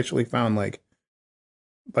things that I initially found like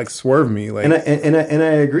swerve me. Like, and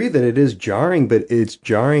I agree that it is jarring, but it's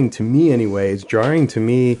jarring to me anyway. It's jarring to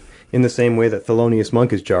me in the same way that Thelonious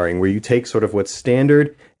Monk is jarring, where you take sort of what's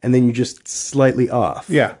standard and then you just slightly off.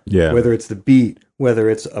 Yeah. Whether it's the beat, whether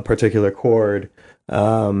it's a particular chord.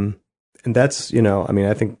 And that's,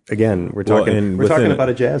 I think, again, we're talking about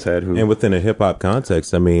a jazz head who... And within a hip-hop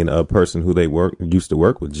context, a person who they used to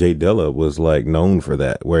work with, Jay Dilla, was, like, known for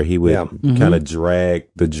that, where he would kind of drag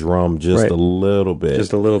the drum just a little bit.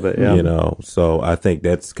 Just a little bit, yeah. So I think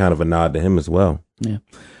that's kind of a nod to him as well. Yeah.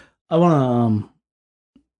 I want to...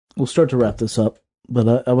 we'll start to wrap this up,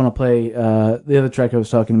 but I want to play the other track I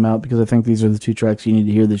was talking about, because I think these are the two tracks you need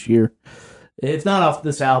to hear this year. It's not off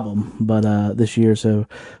this album, but this year, so...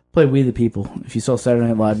 Play We the People. If you saw Saturday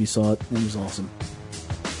Night Live, you saw it. It was awesome.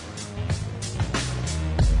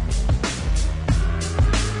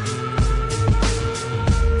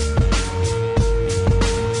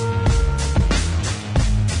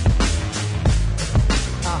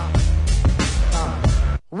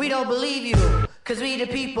 We don't believe you, cause we the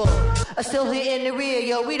people are still here in the rear,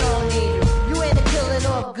 yo, we don't need you. You ain't a killing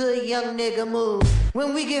off good young nigga move.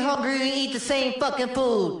 When we get hungry, we eat the same fucking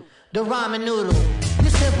food. The ramen noodle. Your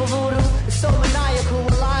simple voodoo is so maniacal,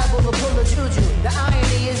 reliable to pull a juju. The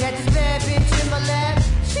irony is that this bad bitch in my lap,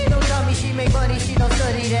 she don't tell me she make money, she don't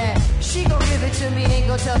study that. She gon' give it to me, ain't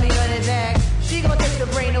gon' tell me run it back. She gon' take the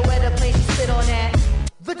brain away the place she spit on that.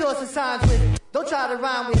 The doors and signs with, don't try to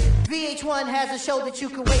rhyme with. VH1 has a show that you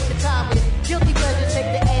can waste your time with. Guilty pleasures take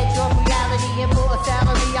the edge off reality, and for a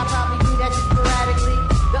salary, I probably do that just sporadically.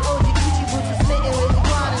 The OG Gucci boots are smitten with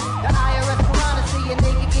iguanas. The IRS piranha see a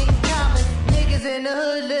nigga getting common. Niggas in the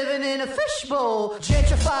hood living in a fishbowl.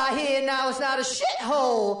 Gentrify here, now it's not a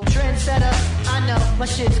shithole. Trendsetter, I know, my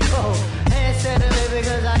shit's cold. Handsetter,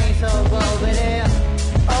 because I ain't so bold. But yeah,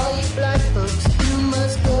 all you black folks, you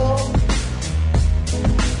must go.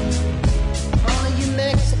 All of you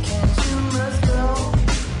Mexicans, you must go.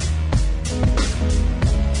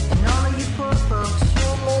 And all of you poor folks, you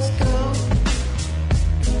must go.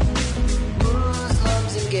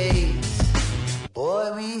 Muslims and gays,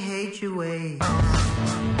 boy, we hate your ways.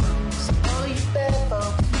 So all you bad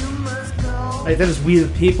folks, you must go. All right, that is We the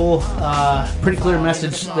People. Pretty clear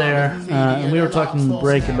message there. And we were talking in the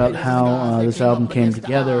break about how this album came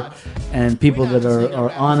together and people that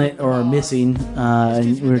are on it or are missing.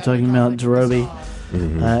 And we were talking about Jerobi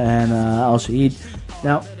and Al Shaheed.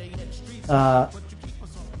 Now,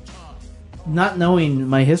 not knowing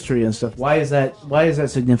my history and stuff, why is that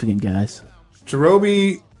significant, guys?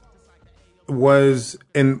 Jerobi was,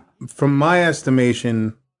 from my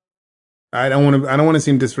estimation, I don't want to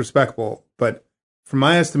seem disrespectful, but from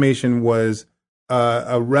my estimation, was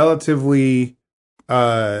a relatively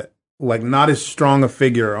like not as strong a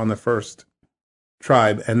figure on the first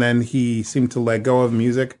Tribe, and then he seemed to let go of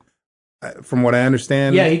music. From what I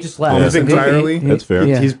understand, yeah, he just left almost entirely. That's fair.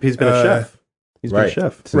 Yeah. He's been a chef. He's been a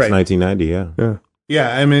chef since 1990. Yeah.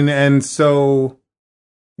 I mean, and so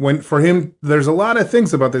for him, there's a lot of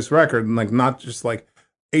things about this record, and like not just like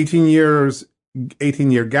 18-year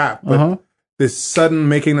gap, but this sudden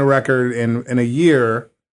making a record in a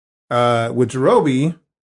year with Jerobi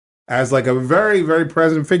as like a very, very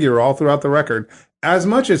present figure all throughout the record, as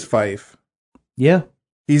much as Fife. Yeah.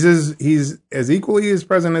 He's as equally as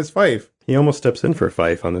present as Fife. He almost steps in for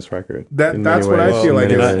Fife on this record. That's what I feel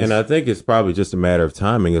like. And I think it's probably just a matter of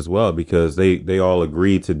timing as well, because they all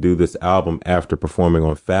agreed to do this album after performing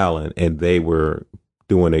on Fallon, and they were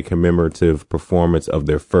doing a commemorative performance of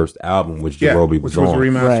their first album, which Jerobi was on.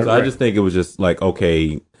 Remastered, So I just think it was just like,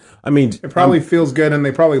 okay, I mean, it probably feels good, and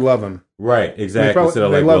they probably love him. Right, exactly.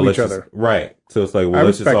 They love each other. Right. So it's like, well,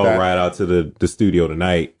 let's just all ride out to the studio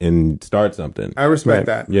tonight and start something. I respect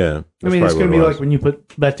that. Yeah. I mean, it's going to be like when you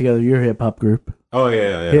put back together your hip hop group. Oh,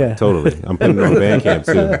 yeah, totally. I'm putting it on Bandcamp,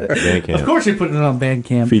 too. Bandcamp. Of course you're putting it on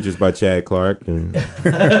Bandcamp. Features by Chad Clark. And,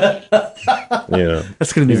 That's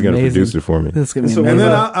going to be He's going to produce it for me. That's gonna be and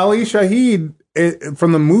then Ali Shaheed,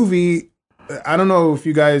 from the movie, I don't know if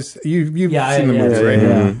you guys, you've seen the movie, right?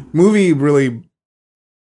 Yeah. Movie really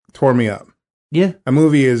tore me up. Yeah. A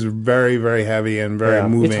movie is very, very heavy and very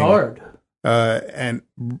moving. It's hard.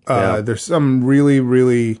 There's some really,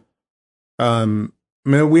 really, I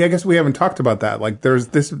guess we haven't talked about that. Like, there's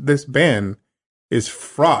this band is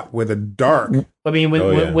fraught with a dark. I mean,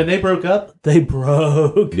 when they broke up, they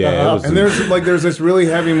broke up. And there's this really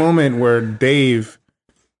heavy moment where Dave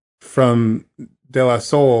from De La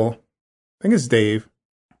Soul, I think it's Dave,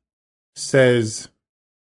 says,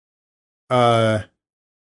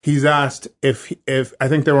 he's asked if I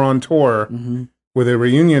think they were on tour with a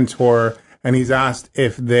reunion tour, and he's asked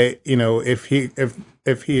if they, if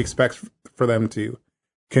he expects for them to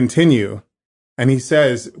continue, and he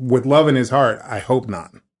says, with love in his heart, I hope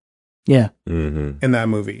not. Yeah. Mm-hmm. In that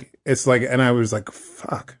movie, it's like, and I was like,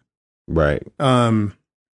 fuck. Right. And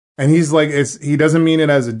he's like, he doesn't mean it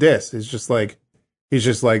as a diss. It's just like, he's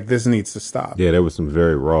just like, this needs to stop. Yeah, there was some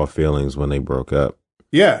very raw feelings when they broke up.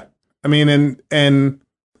 Yeah. I mean, and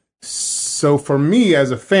so for me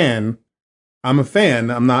as a fan, I'm a fan.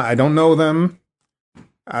 I don't know them.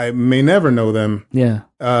 I may never know them. Yeah.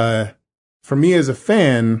 For me as a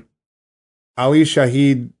fan, Ali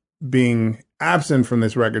Shaheed being absent from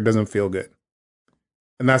this record doesn't feel good.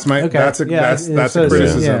 And that's my, that's a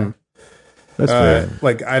criticism. Yeah. That's fair.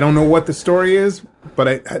 Like, I don't know what the story is,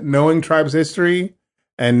 but knowing Tribe's history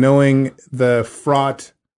and knowing the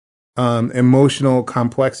fraught, emotional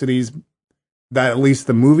complexities that at least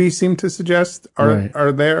the movie seemed to suggest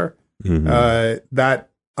are there, that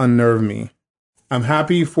unnerved me. I'm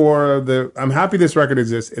happy this record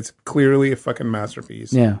exists. It's clearly a fucking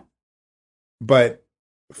masterpiece. Yeah. But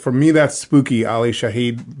for me, that's spooky. Ali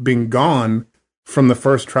Shaheed being gone from the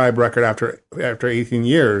first Tribe record after 18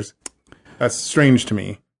 years. That's strange to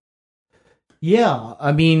me. Yeah.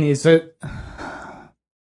 I mean,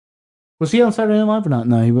 was he on Saturday Night Live or not?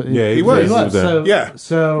 No, he was. Yeah, he was.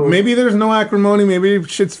 So maybe there's no acrimony. Maybe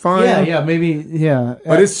shit's fine. Maybe.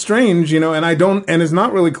 But it's strange, and it's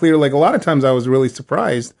not really clear. Like, a lot of times I was really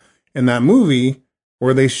surprised in that movie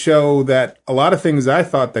where they show that a lot of things I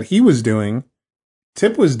thought that he was doing,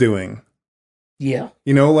 Tip was doing. Yeah.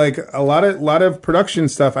 Like a lot of production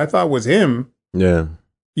stuff I thought was him. Yeah.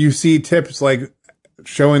 You see Tip's like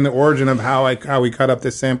showing the origin of how we cut up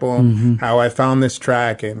this sample, how I found this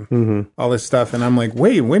track, and all this stuff, and I'm like,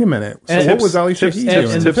 wait a minute. So what was Ali Shaheed doing?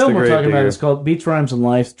 And the film we're talking about is called Beats, Rhymes, and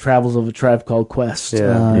Life: Travels of a Tribe Called Quest.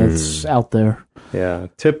 Yeah. It's out there. Yeah,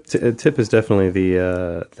 Tip is definitely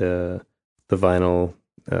the vinyl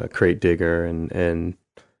crate digger, and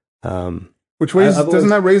which doesn't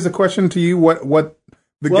that raise the question to you what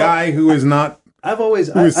the guy who is not. Who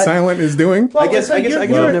is silent is doing? Well, I guess I've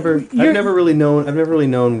never really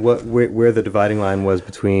known where the dividing line was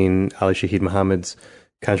between Ali Shaheed Muhammad's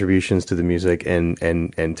contributions to the music and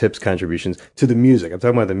Tip's contributions to the music. I'm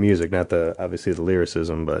talking about the music, not obviously the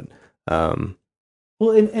lyricism, but well,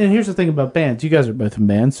 and here's the thing about bands. You guys are both in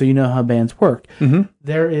bands, so you know how bands work.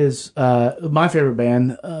 There is my favorite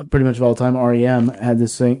band, pretty much of all time, REM, had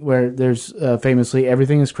this thing where there's famously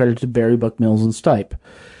everything is credited to Barry, Buck Mills, and Stipe.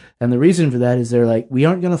 And the reason for that is they're like, we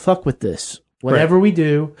aren't going to fuck with this. Whatever we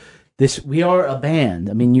do, we are a band.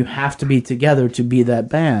 I mean, you have to be together to be that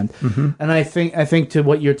band. And I think to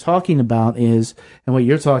what you're talking about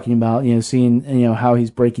seeing, how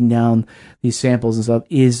he's breaking down these samples and stuff,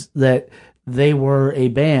 is that they were a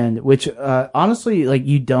band, which honestly, like,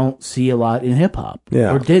 you don't see a lot in hip hop,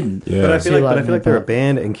 or didn't. Yeah. But I feel like they're a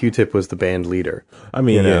band, and Q-Tip was the band leader. I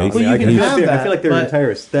mean, I feel like their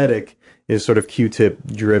entire aesthetic is sort of Q-Tip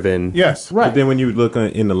driven. Yes, right. But then when you look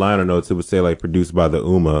in the liner notes, it would say like produced by the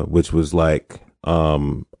Ummah, which was like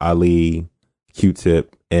Ali,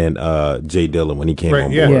 Q-Tip, and Jay Dilla when he came on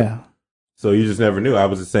board. Yeah. So you just never knew. I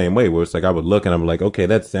was the same way, where it's like I would look and I'm like, okay,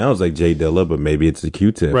 that sounds like Jay Dilla, but maybe it's a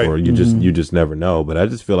Q-Tip, or you just never know. But I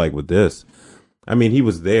just feel like with this, I mean, he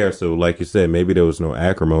was there, so like you said, maybe there was no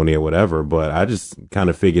acrimony or whatever. But I just kind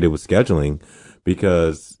of figured it was scheduling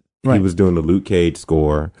because he was doing the Luke Cage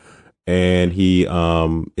score. And he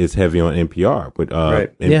is heavy on NPR with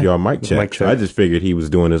NPR mic check. So I just figured he was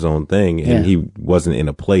doing his own thing, and he wasn't in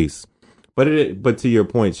a place But to your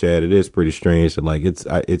point, Chad, it is pretty strange that like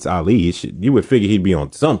it's Ali. You would figure he'd be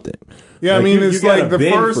on something. Yeah, like, I mean, it's like the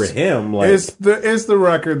for first him. Like it's the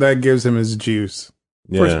record that gives him his juice.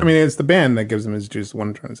 Yeah. First, I mean, it's the band that gives him his juice. What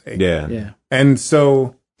I'm trying to say. Yeah. And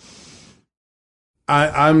so,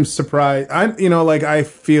 I'm surprised. I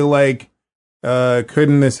feel like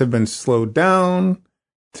couldn't this have been slowed down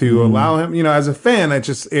to allow him? As a fan,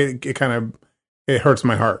 it kind of hurts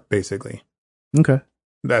my heart, basically. Okay.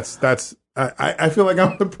 I feel like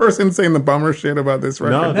I'm the person saying the bummer shit about this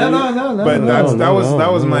record. No. But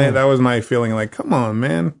that was my feeling. Like, come on,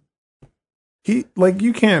 man.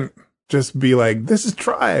 You can't just be like, this is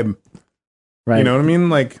Tribe. Right. You know what I mean?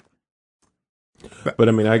 Like, but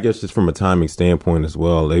I mean, I guess just from a timing standpoint as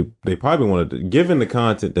well, they probably wanted to, given the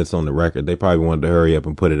content that's on the record, they probably wanted to hurry up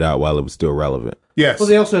and put it out while it was still relevant. Yes. Well,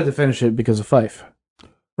 they also had to finish it because of Fife.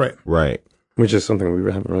 Right. Which is something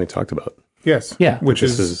we haven't really talked about. Yes. Yeah. Which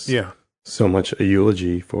this is so much a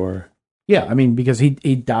eulogy for. Yeah, I mean, because he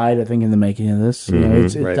died, I think, in the making of this.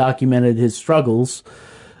 It documented his struggles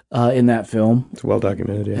in that film. It's well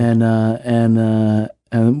documented, yeah. And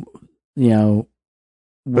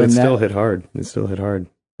but it still hit hard. It still hit hard.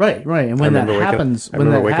 Right. And when that happens,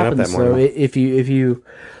 so if you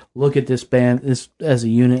look at this band, this as a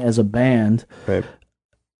unit, as a band, right.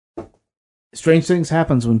 Strange things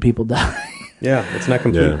happens when people die. Yeah, it's not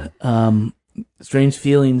complete. Yeah. Strange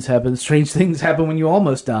feelings happen. Strange things happen when you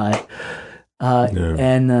almost die.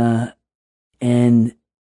 And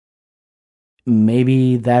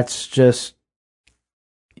maybe that's just,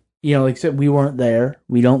 like I said, we weren't there.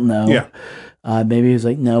 We don't know. Yeah. Maybe he was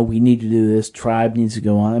like, no, we need to do this. Tribe needs to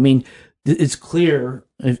go on. I mean, it's clear,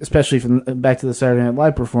 especially from back to the Saturday Night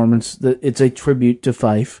Live performance, that it's a tribute to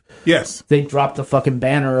Fife. Yes. They dropped the fucking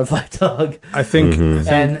banner of like Doug. I think,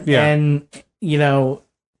 and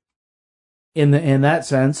in that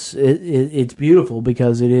sense, it's beautiful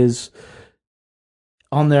because it is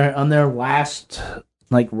on their last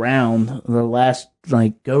like round, their last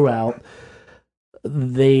like go out.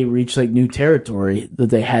 They reached like new territory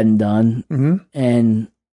that they hadn't done,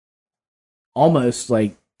 and almost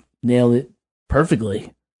like nailed it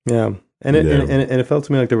perfectly. Yeah, and it felt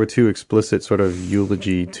to me like there were two explicit sort of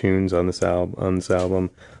eulogy tunes on this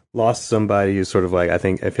album. Lost Somebody is sort of like I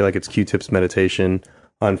feel like it's Q-Tip's Meditation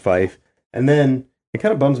on Fife, and then it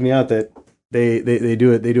kind of bums me out that they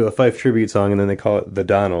do a Fife tribute song and then they call it the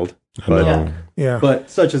Donald. But yeah. But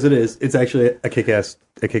such as it is, it's actually a kick-ass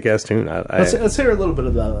tune. Let's hear a little bit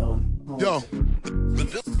of that though. Yo.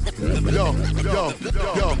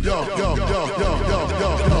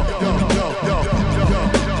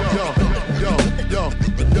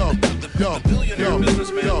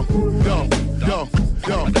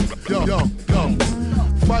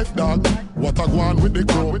 Fife dog, what I go on with the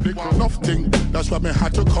crow. Nothing, that's why me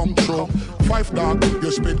had to come through. Fife dog, you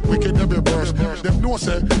spit wicked every verse. Them no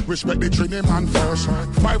say, respect the Trini man first.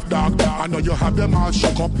 Fife dog, I know you have them all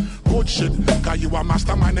shook up. Good shit, cause you a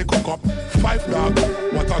mastermind they cook up. Fife dog,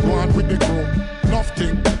 what I go on with the crow.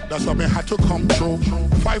 Nothing, that's why me had to come through.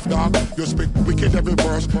 Fife dog, you spit wicked every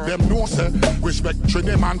verse. Them no say, respect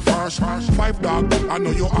Trini man first. Fife dog, I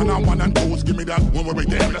know you on a one and twos. Give me that one where we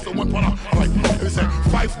damn, that's the one for they say,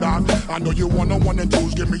 Fife dog, I know you want a one and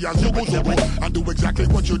twos. Give me a zubu zubu and do exactly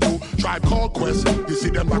what you do. Tribe Called Quest, you see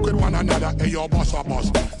them back with one another. Hey, your boss or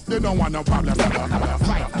boss, they don't want no problem.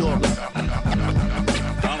 Fife dog,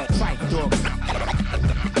 Fife dog.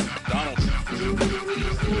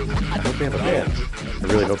 I hope they have a band. I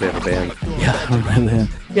really hope they have a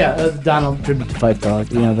band. Donald tribute to Fife Dog.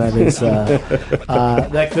 That is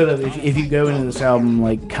that could have. If you go into this album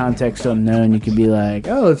like context unknown, you could be like,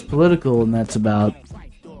 oh, it's political, and that's about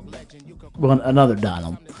another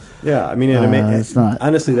Donald. Yeah, I mean, it's not.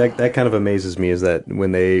 Honestly, that kind of amazes me. Is that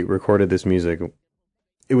when they recorded this music,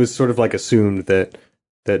 it was sort of like assumed that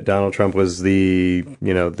Donald Trump was the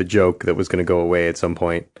joke that was going to go away at some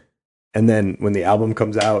point. And then when the album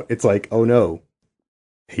comes out, it's like, oh no,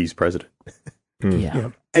 he's president. Yeah.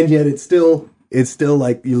 And yet it's still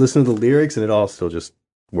like you listen to the lyrics and it all still just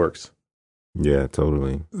works. Yeah,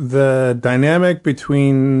 totally. The dynamic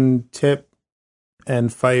between Tip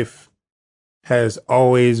and Fife has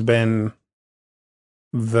always been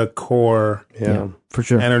the core, for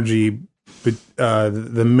sure, energy.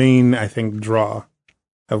 The main, I think, draw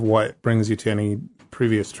of what brings you to any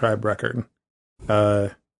previous Tribe record.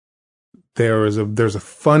 There's a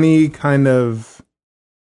funny kind of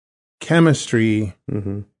chemistry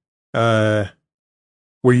where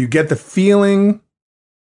you get the feeling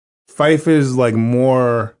Fife is like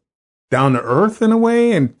more down to earth in a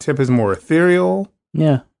way and Tip is more ethereal.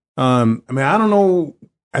 Yeah. I mean, I don't know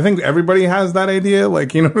I think everybody has that idea.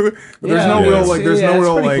 Like, you know, there's no real like. There's no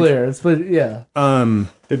real like. Clear. It's yeah.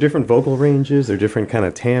 They're different vocal ranges. They're different kind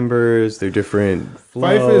of timbres. They're different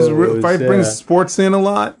flows. Fife brings sports in a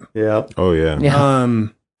lot. Yeah. Oh yeah.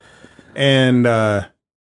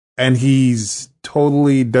 And he's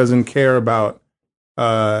totally doesn't care about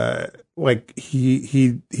like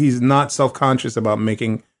he's not self-conscious about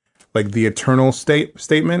making like the eternal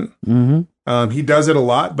statement. Mm-hmm. He does it a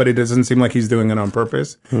lot, but it doesn't seem like he's doing it on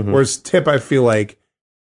purpose. Mm-hmm. Whereas Tip, I feel like,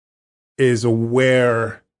 is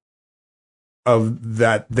aware of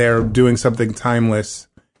that they're doing something timeless,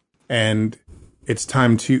 and it's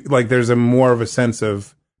time to like. There's a more of a sense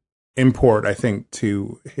of import, I think,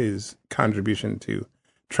 to his contribution to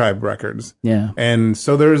Tribe Records. Yeah, and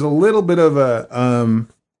so there's a little bit of a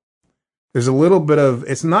there's a little bit of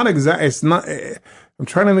it's not exact. It's not. I'm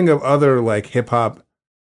trying to think of other like hip hop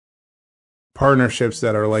partnerships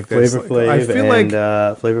that are like this. Flavor Flav I feel and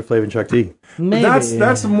like Flavor Flav and Chuck D. Maybe.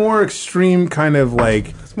 That's more extreme kind of like.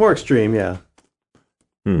 It's more extreme, yeah.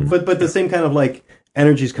 But the same kind of like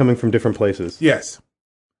energies coming from different places. Yes.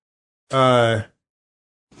 And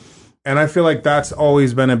I feel like that's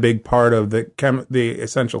always been a big part of the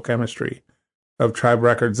essential chemistry of Tribe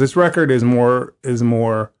Records. This record is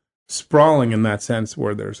more sprawling in that sense,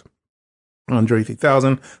 where there's Andre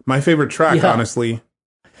 3000. My favorite track, honestly,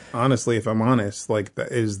 if I'm honest, like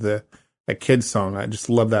that is a kid's song. I just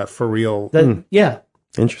love that For Real. Yeah.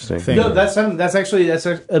 Interesting. Thing. No, that's actually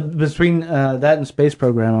between that and Space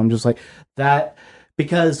Program. I'm just like that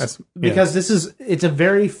because it's a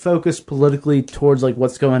very focused politically towards like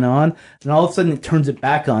what's going on, and all of a sudden it turns it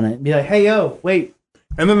back on it and be like, hey yo, wait.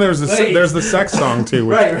 And then there's the sex song too,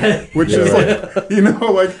 which, right. which is like, you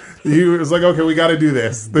know, like he was like, okay, we got to do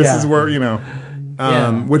this. This is where, you know,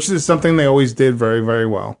 which is something they always did very, very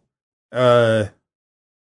well. But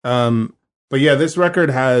yeah, this record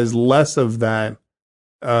has less of that,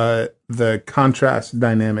 the contrast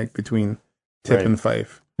dynamic between Tip and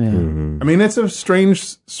Fife. Yeah. Mm-hmm. I mean, it's a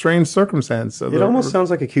strange circumstance. It almost sounds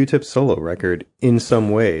like a Q-Tip solo record in some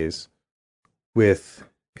ways, with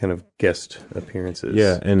kind of guest appearances.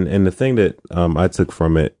 Yeah, and the thing that I took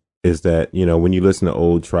from it is that, you know, when you listen to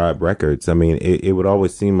old Tribe records, I mean, it would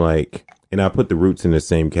always seem like, and I put the Roots in the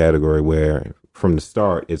same category where from the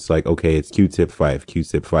start, it's like, okay, it's Q-Tip Fife.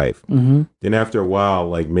 Mm-hmm. Then after a while,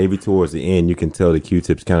 like maybe towards the end, you can tell the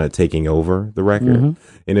Q-Tip's kind of taking over the record. Mm-hmm.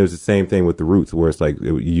 And it was the same thing with the Roots, where it's like,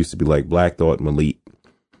 it used to be like Black Thought, Malik.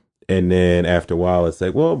 And then after a while, it's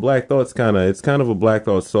like, well, Black Thought's kind of a Black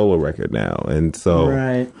Thought solo record now. And so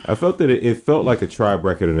I felt that it felt like a Tribe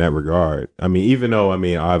record in that regard. I mean, even though, I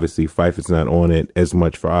mean, obviously Fife is not on it as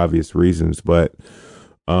much for obvious reasons, but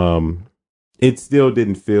it still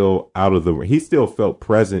didn't feel out of the... He still felt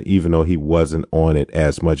present, even though he wasn't on it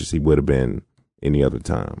as much as he would have been any other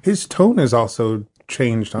time. His tone has also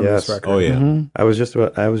changed on this record. Oh, yeah. Mm-hmm. I was just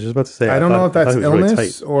about to say... I don't know if that's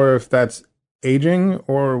illness really or if that's aging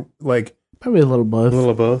or like... Probably a little both. A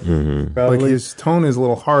little of both. Mm-hmm. Probably. Like his tone is a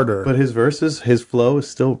little harder. But his verses, his flow is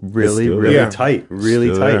still really tight. Really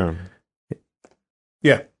still tight. There.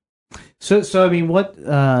 Yeah. So I mean, what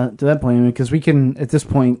to that point? Because we can at this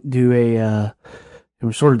point do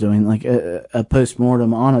we're sort of doing like a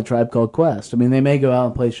post-mortem on a Tribe Called Quest. I mean, they may go out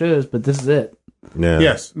and play shows, but this is it. Yeah.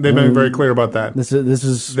 Yes, they've been very clear about that. This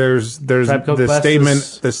is there's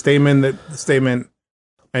the statement,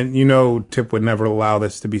 and you know, Tip would never allow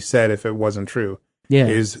this to be said if it wasn't true. Yeah,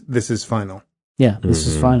 this is final. Yeah, this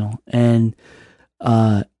is final, and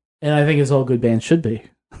I think it's all good bands should be.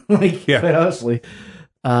 Like, quite honestly.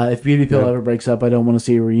 If Beauty Pill ever breaks up, I don't want to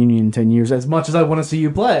see a reunion in 10 years as much as I want to see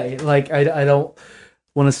you play. Like, I don't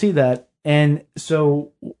want to see that. And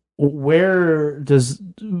so where does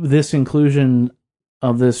this inclusion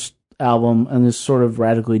of this album and this sort of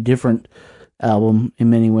radically different album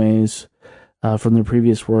in many ways from their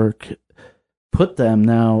previous work put them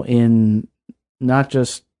now in not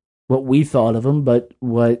just what we thought of them, but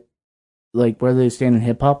what, like, where they stand in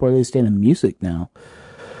hip hop, where they stand in music now?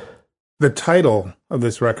 The title of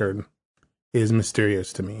this record is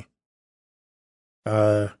mysterious to me.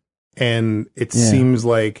 And it seems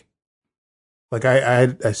like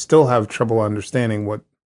I still have trouble understanding what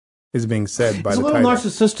is being said by the title. It's a little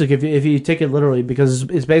narcissistic if you take it literally, because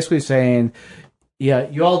it's basically saying, yeah,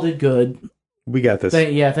 you all did good. We got this.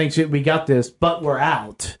 Thanks. We got this, but we're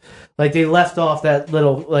out. Like, they left off that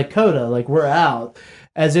little, like, coda, like, we're out,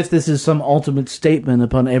 as if this is some ultimate statement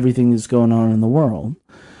upon everything that's going on in the world.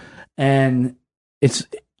 And it's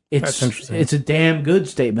a damn good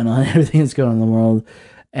statement on everything that's going on in the world.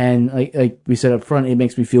 And like we said up front, it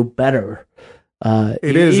makes me feel better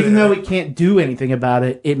It is, even though it can't do anything about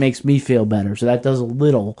it, it makes me feel better. So that does a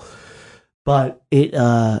little, but it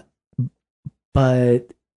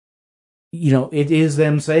is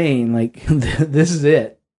them saying like, this is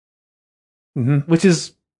it, which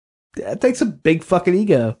is, that takes a big fucking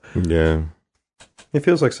ego. Yeah. It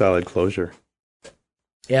feels like solid closure.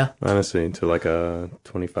 Yeah. Honestly, to like a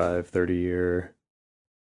 25, 30 year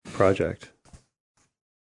project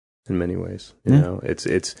in many ways. You know,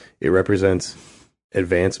 it represents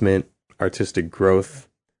advancement, artistic growth.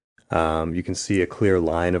 You can see a clear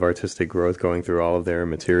line of artistic growth going through all of their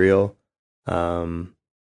material. And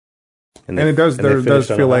it does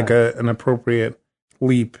feel like an appropriate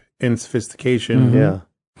leap in sophistication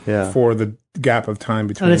for the gap of time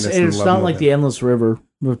between this and it's not like the Endless River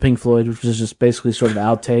with Pink Floyd, which is just basically sort of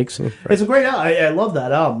outtakes. Right. It's a great album. I love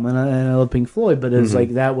that album, and I love Pink Floyd, but it's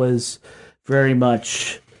like that was very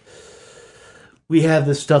much, we have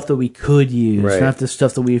the stuff that we could use, not the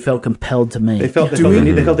stuff that we felt compelled to make. They felt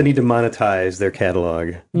the need to monetize their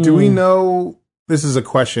catalog. Do we know, this is a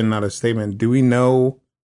question, not a statement, do we know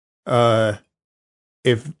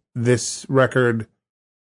if this record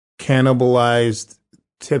cannibalized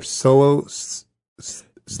Tip's solo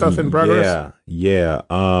stuff in progress? Yeah.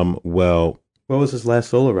 Well, what was his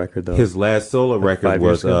last solo record though? His last solo record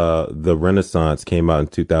was The Renaissance, came out in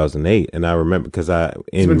 2008, and I remember because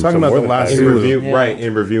he's been talking about the last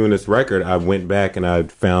in reviewing this record, I went back and I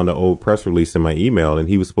found an old press release in my email, and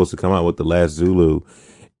he was supposed to come out with The Last Zulu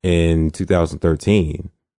in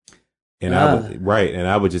 2013. And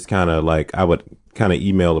I would just kind of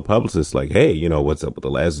email the publicist like, hey, what's up with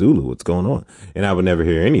The Last Zulu? What's going on? And I would never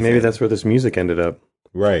hear anything. Maybe that's where this music ended up.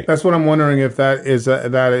 Right. That's what I'm wondering, if that is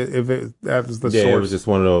that was the source. Yeah, it was just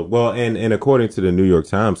one of those. Well, and according to the New York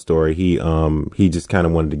Times story, he just kind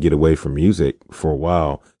of wanted to get away from music for a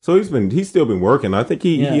while. So he's still been working. I think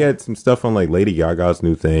he had some stuff on like Lady Gaga's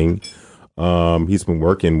new thing. He's been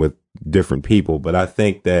working with different people, but I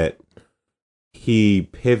think that he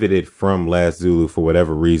pivoted from Last Zulu for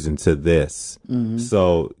whatever reason to this.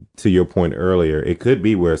 So to your point earlier, it could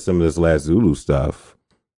be where some of this Last Zulu stuff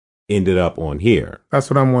ended up on here. That's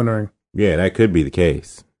what I'm wondering. Yeah, that could be the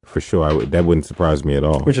case for sure. That wouldn't surprise me at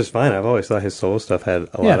all. Which is fine. I've always thought his solo stuff had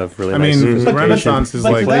a lot of really nice. Renaissance is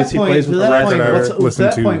like to that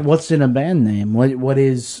point, what's in a band name? What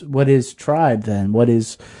is Tribe then? What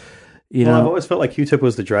is I've always felt like Q-Tip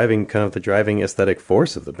was the driving aesthetic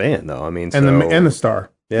force of the band, though. I mean, and the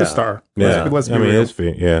star. Yeah. The star. Yeah, let's be real. That's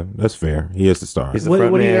fair. Yeah, that's fair. He is the star. He's the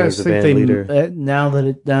front what man. do you guys He's the think band they leader. now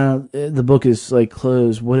the book is like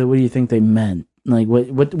closed? What do you think they meant? Like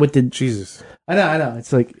what did Jesus? I know.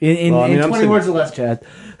 It's like in 20 words or less, Chad.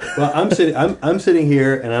 Well, I'm sitting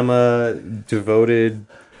here, and I'm a devoted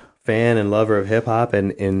fan and lover of hip hop,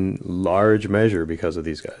 and in large measure because of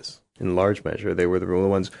these guys. In large measure, they were the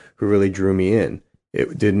ones who really drew me in.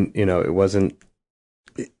 It didn't, it wasn't.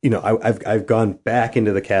 I've gone back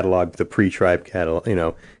into the catalog, the pre-Tribe catalog,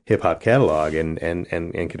 hip hop catalog, and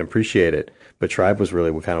can appreciate it. But Tribe was really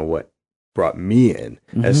what brought me in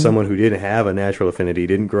as someone who didn't have a natural affinity,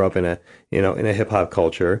 didn't grow up in a hip hop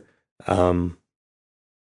culture. It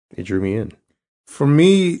drew me in. For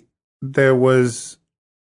me, there was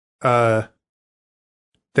a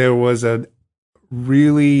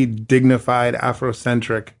really dignified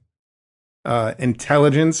Afrocentric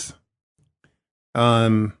intelligence.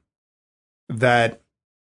 That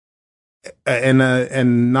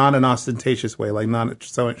and not an ostentatious way, like not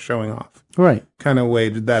showing off, right? Kind of way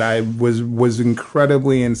that I was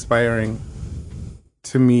incredibly inspiring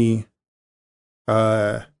to me.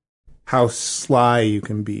 How sly you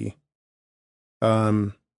can be.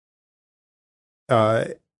 And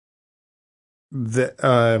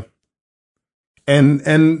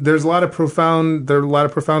there's a lot of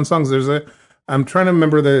profound songs. I'm trying to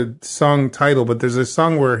remember the song title, but there's a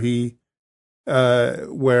song where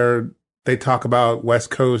where they talk about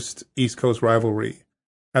West Coast, East Coast rivalry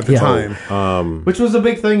at the time. Which was a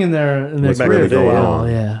big thing in their career.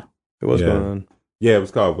 Yeah. It was going on. Yeah, it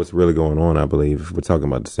was called What's Really Going On, I believe. We're talking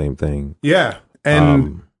about the same thing. Yeah.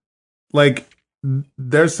 And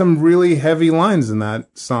there's some really heavy lines in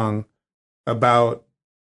that song about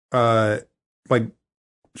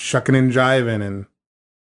shucking and jiving and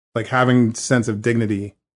like having sense of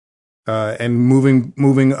dignity, and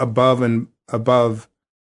moving above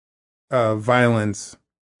violence.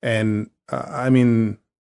 And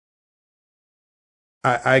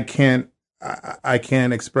I can't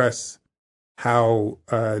express how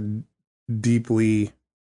deeply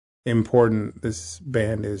important this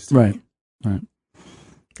band is to me. Right.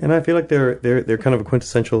 And I feel like they're kind of a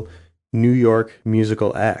quintessential New York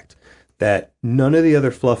musical act. that none of the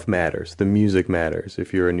other fluff matters. The music matters.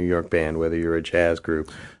 If you're a New York band, whether you're a jazz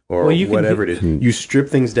group or whatever it is, you strip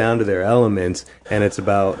things down to their elements, and it's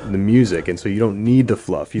about the music. And so you don't need the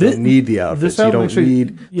fluff. You don't need the outfits. You don't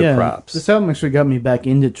need the props. This album actually got me back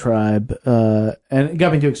into Tribe, and it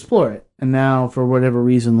got me to explore it. And now, for whatever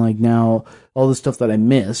reason, like now, all the stuff that I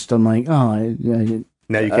missed, I'm like, now you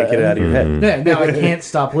can't get it out of your head. Yeah, now I can't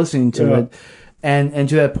stop listening to it. And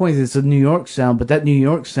to that point, it's a New York sound, but that New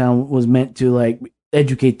York sound was meant to like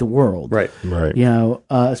educate the world, right? You know,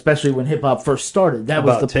 especially when hip hop first started. That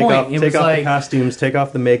was the point. Take off the costumes, take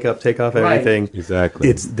off the makeup, take off everything. Exactly.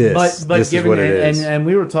 It's this. But this given is what it is. And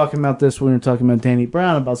we were talking about this when we were talking about Danny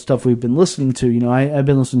Brown, about stuff we've been listening to. You know, I've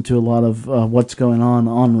been listening to a lot of what's going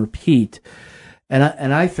on repeat, and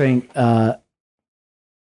I think.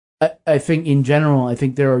 I think in general, I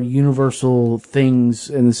think there are universal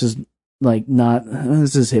things, and this is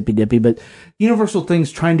hippy dippy, but universal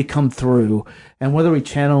things trying to come through, and whether we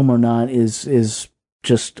channel them or not is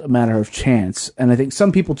just a matter of chance. And I think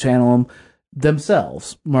some people channel them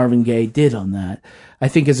themselves. Marvin Gaye did on that. I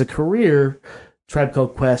think as a career, Tribe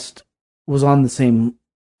Called Quest was on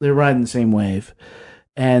they're riding the same wave.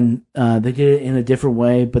 And they did it in a different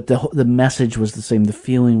way, but the message was the same. The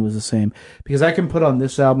feeling was the same. Because I can put on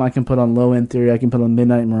this album, I can put on Low End Theory, I can put on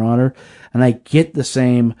Midnight Marauder, and I get the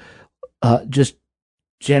same, just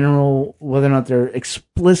general, whether or not they're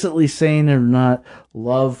explicitly saying or not,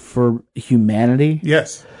 love for humanity.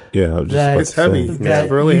 Yes. Yeah, it's heavy.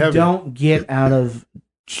 It's really heavy. You don't get out of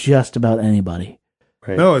just about anybody.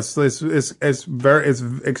 Right. No, it's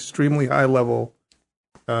extremely high level.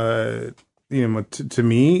 You know, to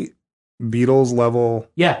me, Beatles level.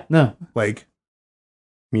 Yeah, no. Like,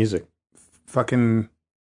 music. Fucking.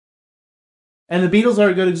 And the Beatles are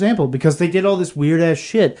a good example because they did all this weird ass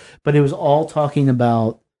shit, but it was all talking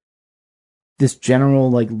about this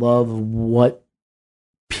general, like, love of what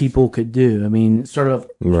people could do. I mean, it started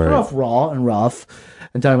off raw and rough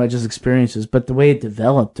and talking about just experiences, but the way it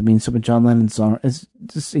developed, I mean, some of John Lennon's song is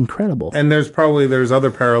just incredible. And there's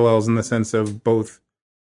other parallels in the sense of both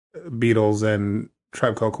Beatles and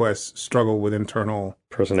Tribe Called Quest struggle with internal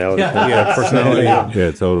personality. Yeah, personality.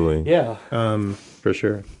 Yeah, totally. Yeah. For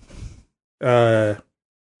sure. Yeah,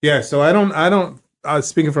 so I don't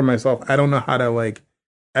speaking for myself, I don't know how to like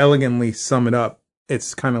elegantly sum it up.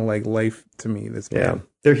 It's kind of like life to me, this band.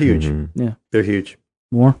 They're huge. Mm-hmm. Yeah. They're huge.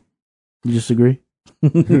 More? You disagree?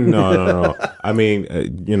 No. I mean,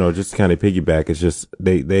 just kind of piggyback. It's just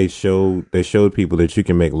they showed people that you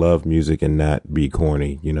can make love music and not be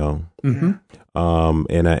corny. You know. Mm-hmm.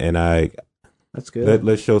 And I. That's good.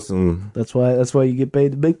 Let's show some. That's why you get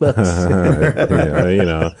paid the big bucks.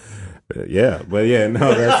 Yeah, yeah, but yeah,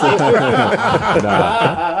 no, that's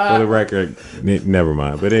for the record. Never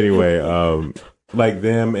mind. But anyway, like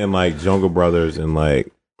them and like Jungle Brothers and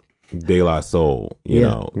like De La Soul, you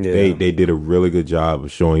know, they did a really good job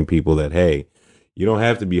of showing people that, hey, you don't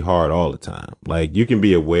have to be hard all the time. Like, you can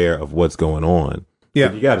be aware of what's going on. Yeah,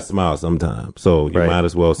 but you got to smile sometimes. So you might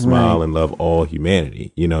as well smile and love all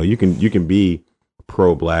humanity. You know, you can be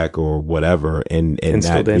pro-black or whatever and not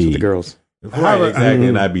still dance with the girls. Right, exactly.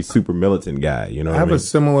 And I'd be super militant guy. You know, I have a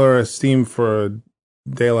similar esteem for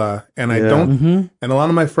De La, and I don't. And a lot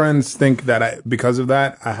of my friends think that because of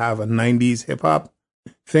that, I have a '90s hip hop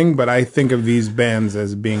thing, but I think of these bands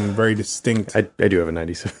as being very distinct. I do have a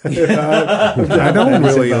 '90s. I don't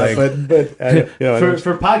really like, but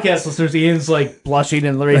for podcast listeners, Ian's like blushing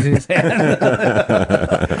and raising his hand.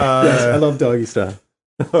 Yes, I love Doggy Style.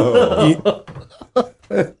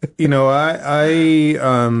 You know,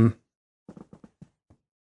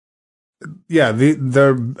 yeah,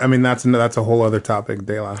 I mean, that's a whole other topic,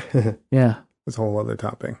 De La. Yeah, it's a whole other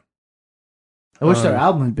topic. I wish their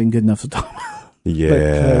album had been good enough to talk about.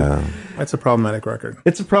 Yeah, that's a problematic record.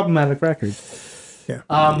 It's a problematic record. Yeah.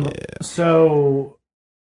 So,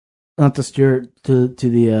 not to steer to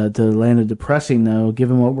the land of depressing though.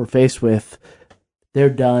 Given what we're faced with,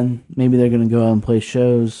 they're done. Maybe they're going to go out and play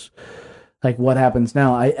shows. Like, what happens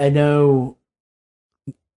now? I know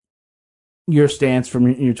your stance from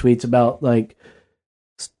your tweets about like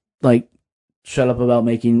shut up about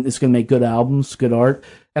making it's going to make good albums, good art,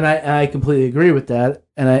 and I completely agree with that.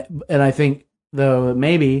 And I think though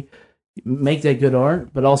maybe make that good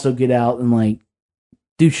art, but also get out and like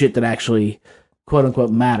do shit that actually quote unquote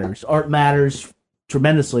matters. Art matters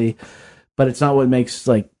tremendously, but it's not what makes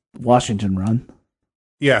like Washington run.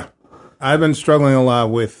 Yeah, I've been struggling a lot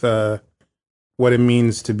with what it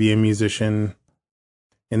means to be a musician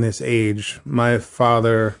in this age. My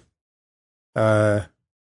father was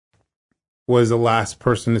the last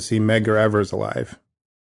person to see Medgar Evers alive.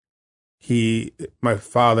 my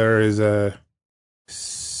father is a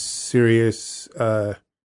serious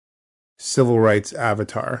civil rights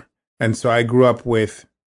avatar, and so I grew up with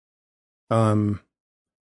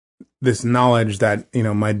this knowledge that, you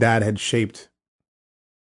know, my dad had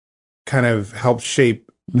helped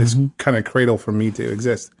shape this kind of cradle for me to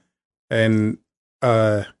exist. And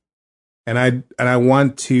I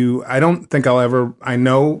want to, I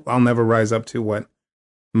know I'll never rise up to what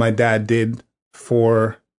my dad did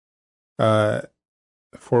for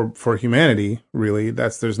humanity, really.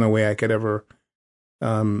 There's no way I could ever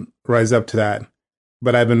rise up to that.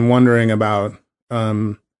 But I've been wondering about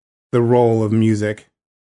the role of music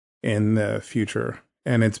in the future.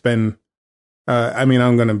 And it's been, I'm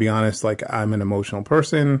going to be honest, like, I'm an emotional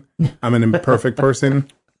person. I'm an imperfect person.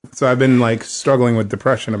 So I've been like struggling with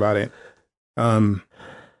depression about it.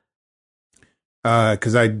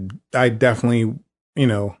 Cause I definitely, you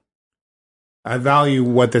know, I value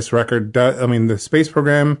what this record does. I mean, the space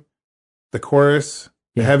program, the chorus,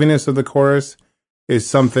 the heaviness of the chorus is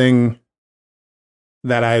something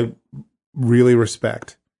that I really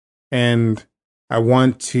respect. And I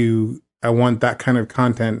want that kind of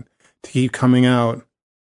content to keep coming out,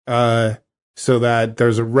 so that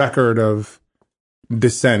there's a record of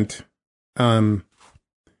dissent, for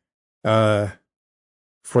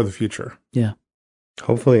the future. Yeah.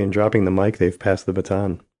 Hopefully in dropping the mic, they've passed the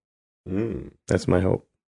baton. That's my hope.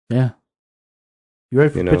 Yeah. You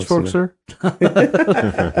ready for Pitchfork, sir?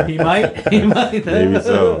 He might.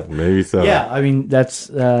 Maybe so. Yeah, I mean that's.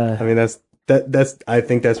 I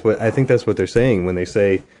think that's what they're saying when they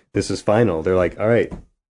say this is final. They're like, all right,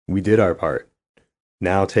 we did our part.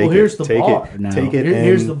 Now here's the bar.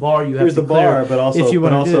 Here's the bar. Here's the bar. But also, if you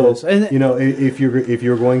want to do this, you know, if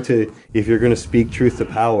you're going to speak truth to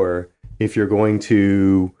power, if you're going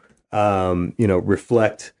to,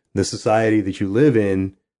 reflect the society that you live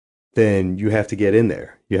in, then you have to get in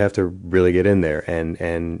there. You have to really get in there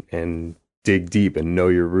and dig deep and know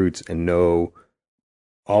your roots and know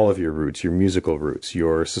all of your roots, your musical roots,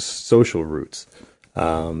 your social roots,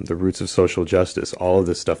 the roots of social justice, all of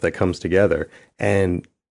this stuff that comes together. And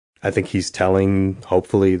I think he's telling,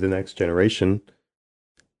 hopefully, the next generation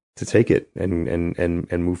to take it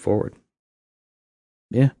and move forward.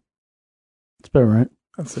 Yeah. It's about right.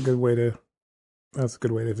 That's a good way to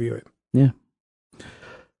view it. Yeah.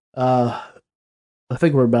 I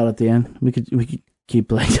think we're about at the end. We could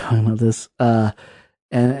keep like talking about this. And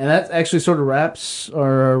that actually sort of wraps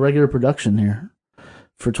our regular production here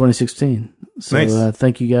for 2016. So nice.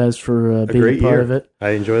 Thank you guys for being a part of it. I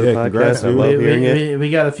enjoy the podcast. I love hearing it.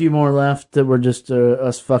 We got a few more left that were just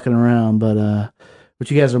us fucking around, but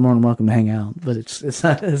you guys are more than welcome to hang out. But it's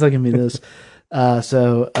not gonna be this.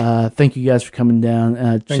 So thank you guys for coming down.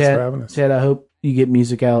 Thanks for having us, Chad. I hope you get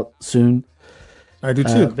music out soon. I do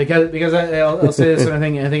too. Because I'll say this, and I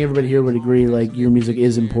think everybody here would agree. Like, your music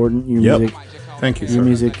is important. Your music. Thank you. Your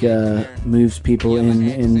music moves people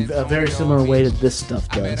in a very similar way that this stuff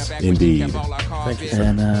does. Indeed. Thank you.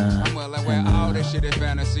 And that's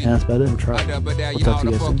about it. We'll talk to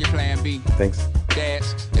you guys soon. Thanks.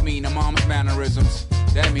 That mean the mom's mannerisms.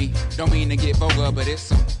 That mean don't mean to get vulgar, but it's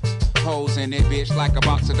some hoes in it, bitch, like a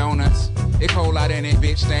box of donuts. It cold out in it,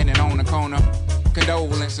 bitch, standing on the corner.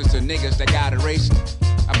 Condolences to niggas that got erased.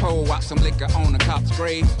 I pull out some liquor on the cop's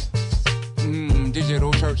grave.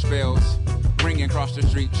 Digital church bells ringing across the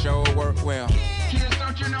street, sure work well. Kids,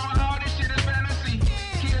 don't you know all this shit is fantasy?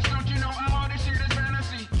 Kids, don't you know all this shit is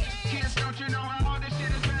fantasy? Kids, don't you know all this shit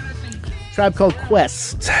is fantasy? Tribe Called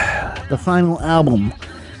Quest, the final album.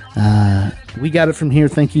 We got it from here.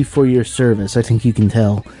 Thank you for your service. I think you can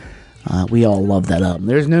tell. We all love that album.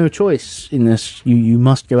 There's no choice in this. You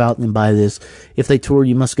must go out and buy this. If they tour,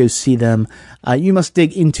 you must go see them. You must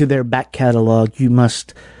dig into their back catalog. You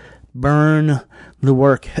must burn the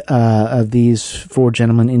work of these four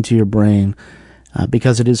gentlemen into your brain,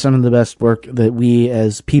 because it is some of the best work that we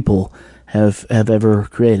as people have ever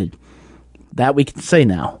created. That we can say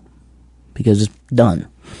now, because it's done.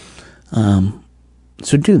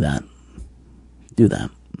 So do that.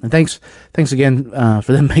 And thanks again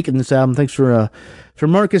for them making this album. Thanks for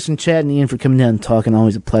Marcus and Chad and Ian for coming down and talking.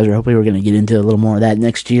 Always a pleasure. Hopefully we're going to get into a little more of that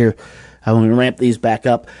next year when we ramp these back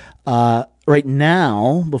up. Right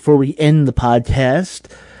now, before we end the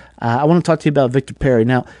podcast, I want to talk to you about Victor Perry.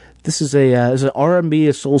 Now, this is an R&B,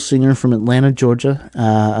 a soul singer from Atlanta, Georgia.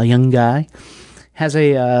 A young guy has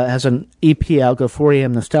an EP out called 4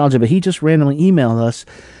 a.m. Nostalgia, but he just randomly emailed us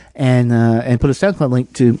and put a SoundCloud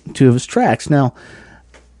link to two of his tracks. Now,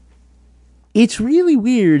 it's really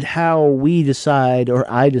weird how we decide,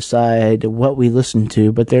 or I decide, what we listen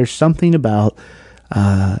to, but there's something about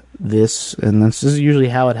this, and this is usually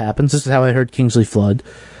how it happens. This is how I heard Kingsley Flood,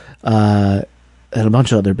 and a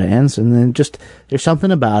bunch of other bands, and then just there's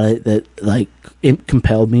something about it that like it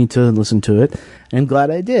compelled me to listen to it, and I'm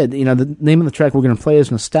glad I did. You know, the name of the track we're going to play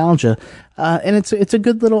is Nostalgia, and it's a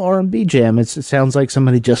good little R&B jam. It sounds like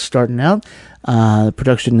somebody just starting out. The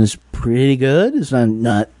production is pretty good. It's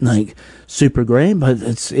not like super great, but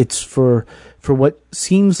it's for what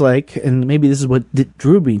seems like, and maybe this is what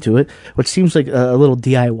drew me to it, what seems like a little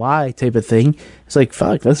DIY type of thing. It's like,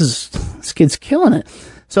 fuck, this kid's killing it.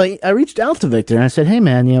 So I reached out to Victor and I said, "Hey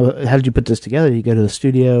man, you know, how did you put this together? You go to the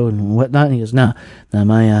studio and whatnot?" And he goes, "No,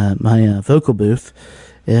 my vocal booth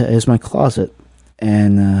is my closet."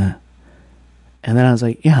 And then I was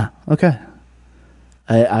like, "Yeah, okay,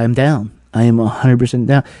 I'm down. I am 100%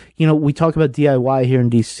 down." You know, we talk about DIY here in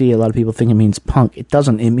DC. A lot of people think it means punk. It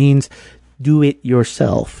doesn't. It means do it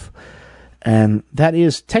yourself. And that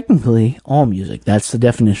is technically all music. That's the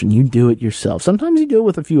definition. You do it yourself. Sometimes you do it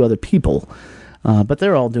with a few other people. But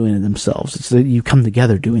they're all doing it themselves. It's that you come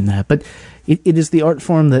together doing that. But it is the art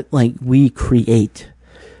form that like we create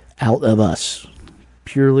out of us,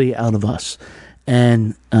 purely out of us,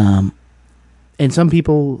 and some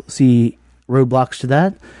people see roadblocks to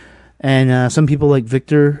that, and some people like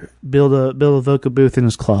Victor build a vocal booth in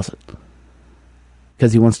his closet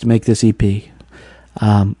because he wants to make this EP.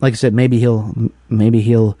 Like I said, maybe he'll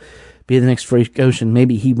be the next Freak Ocean.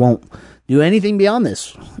 Maybe he won't do anything beyond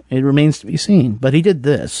this. It remains to be seen. But he did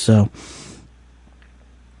this, so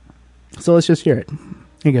let's just hear it.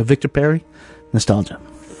 Here you go, Victor Perry, Nostalgia.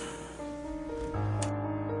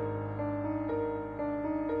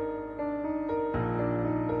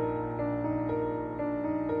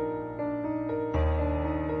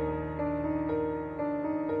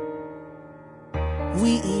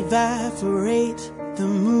 We evaporate the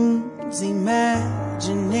moon's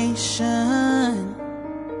imagination,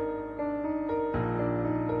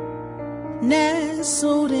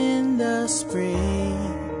 nestled in the spring,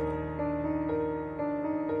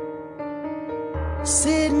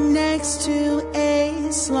 sit next to a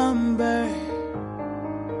slumber,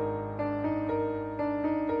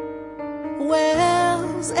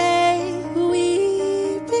 wells a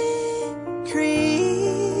weeping creek.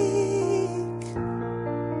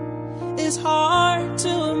 It's hard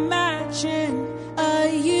to imagine a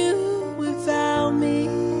you without me.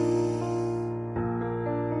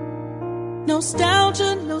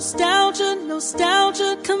 Nostalgia, nostalgia,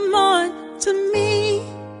 nostalgia, come on to me.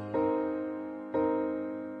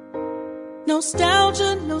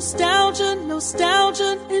 Nostalgia, nostalgia,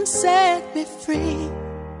 nostalgia, and set me free.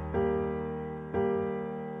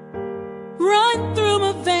 Run through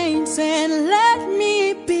my veins and let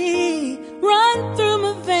me be. Run through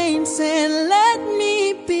my veins and let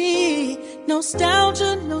me be.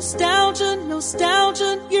 Nostalgia, nostalgia,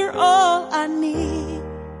 nostalgia, you're all I need.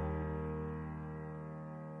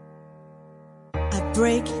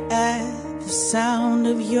 Break at the sound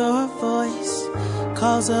of your voice,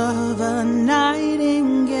 cause of a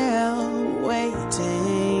nightingale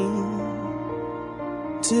waiting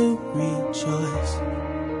to rejoice.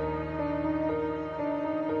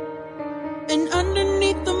 And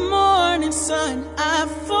underneath the morning sun, I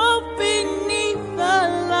fall beneath the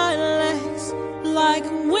lilacs, like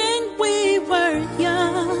when we were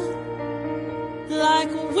young, like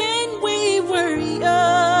when we were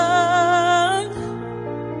young.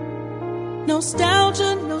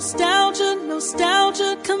 Nostalgia, nostalgia,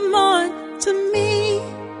 nostalgia, come on to me.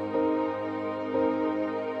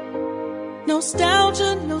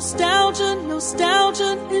 Nostalgia, nostalgia,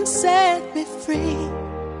 nostalgia, and set me free.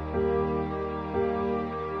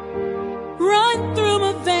 Run through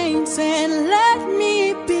my veins and let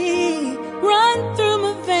me be. Run through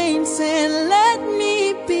my veins and let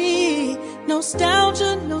me be.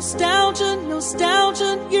 Nostalgia, nostalgia,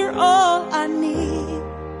 nostalgia, you're all I need.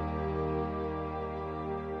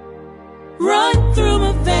 Run through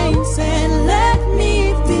my veins and let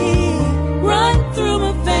me be. Run through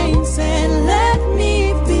my veins and let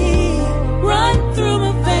me be. Run through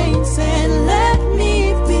my veins and let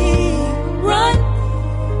me be. Run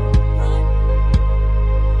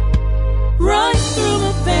through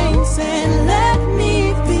my veins and let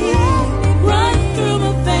me be. Run through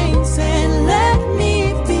my veins and let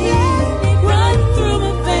me be. Run through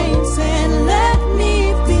my veins and let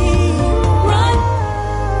me be. Run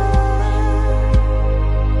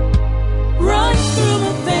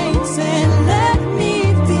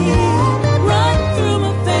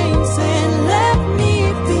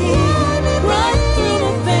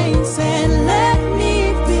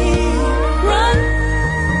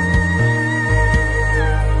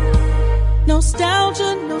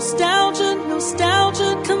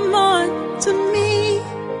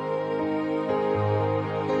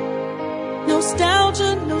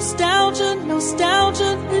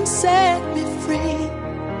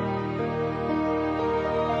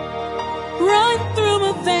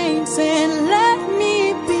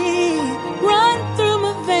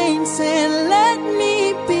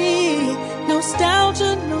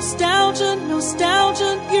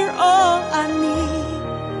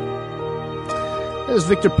There's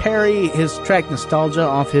Victor Perry, his track Nostalgia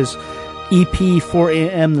off his EP 4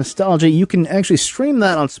 AM Nostalgia. You can actually stream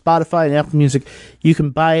that on Spotify and Apple Music. You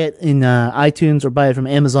can buy it in iTunes or buy it from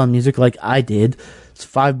Amazon Music like I did. It's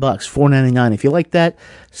 $5, $4.99. If you like that,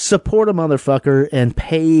 support a motherfucker and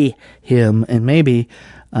pay him, and maybe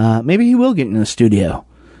he will get in the studio.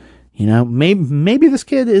 You know, maybe this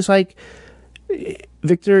kid is like,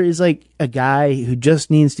 Victor is like a guy who just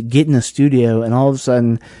needs to get in the studio, and all of a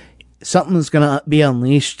sudden something's gonna be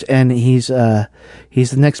unleashed, and he's the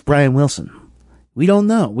next Brian Wilson. We don't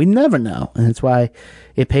know. We never know, and that's why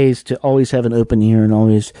it pays to always have an open ear and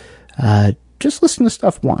always just listen to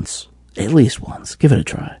stuff once, at least once. Give it a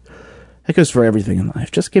try. That goes for everything in life.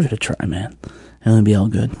 Just give it a try, man, and it'll be all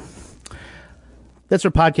good. That's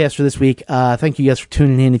our podcast for this week. Thank you guys for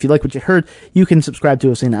tuning in. If you like what you heard, you can subscribe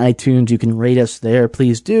to us in iTunes. You can rate us there.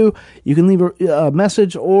 Please do. You can leave a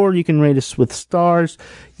message, or you can rate us with stars.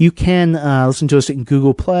 You can listen to us in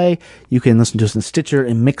Google Play. You can listen to us in Stitcher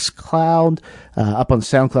and Mixcloud. Up on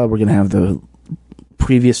SoundCloud, we're going to have the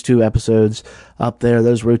previous 2 episodes up there.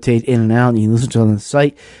 Those rotate in and out, and you can listen to them on the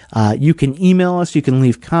site. You can email us. You can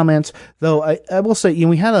leave comments. Though I will say, you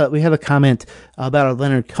know, we had a comment about our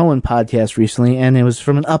Leonard Cohen podcast recently, and it was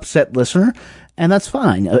from an upset listener, and that's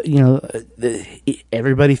fine.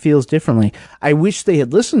 Everybody feels differently. I wish they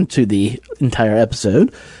had listened to the entire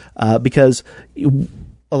episode, because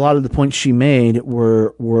a lot of the points she made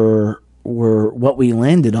were what we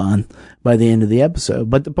landed on by the end of the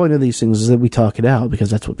episode. But the point of these things is that we talk it out,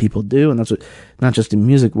 because that's what people do, and that's what, not just in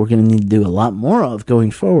music, we're going to need to do a lot more of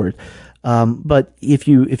going forward. But if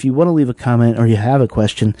you want to leave a comment or you have a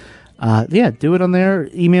question, do it on there.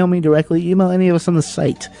 Email me directly. Email any of us on the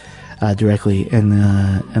site directly, and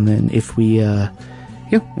then if we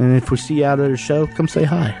see you out at a show, come say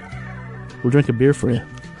hi. We'll drink a beer for you.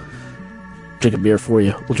 Drink a beer for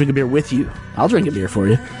you. We'll drink a beer with you. I'll drink a beer for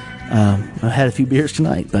you. I've had a few beers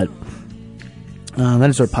tonight, but that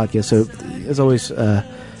is our podcast. So, as always,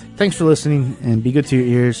 thanks for listening, and be good to your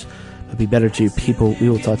ears, but be better to your people. We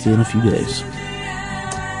will talk to you in a few days.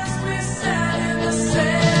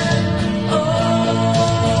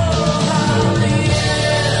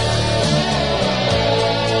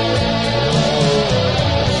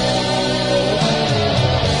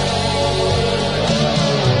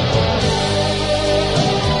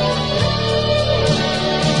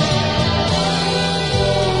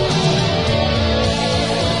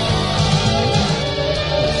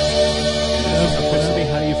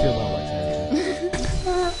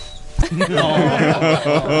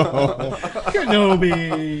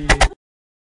 Kenobi.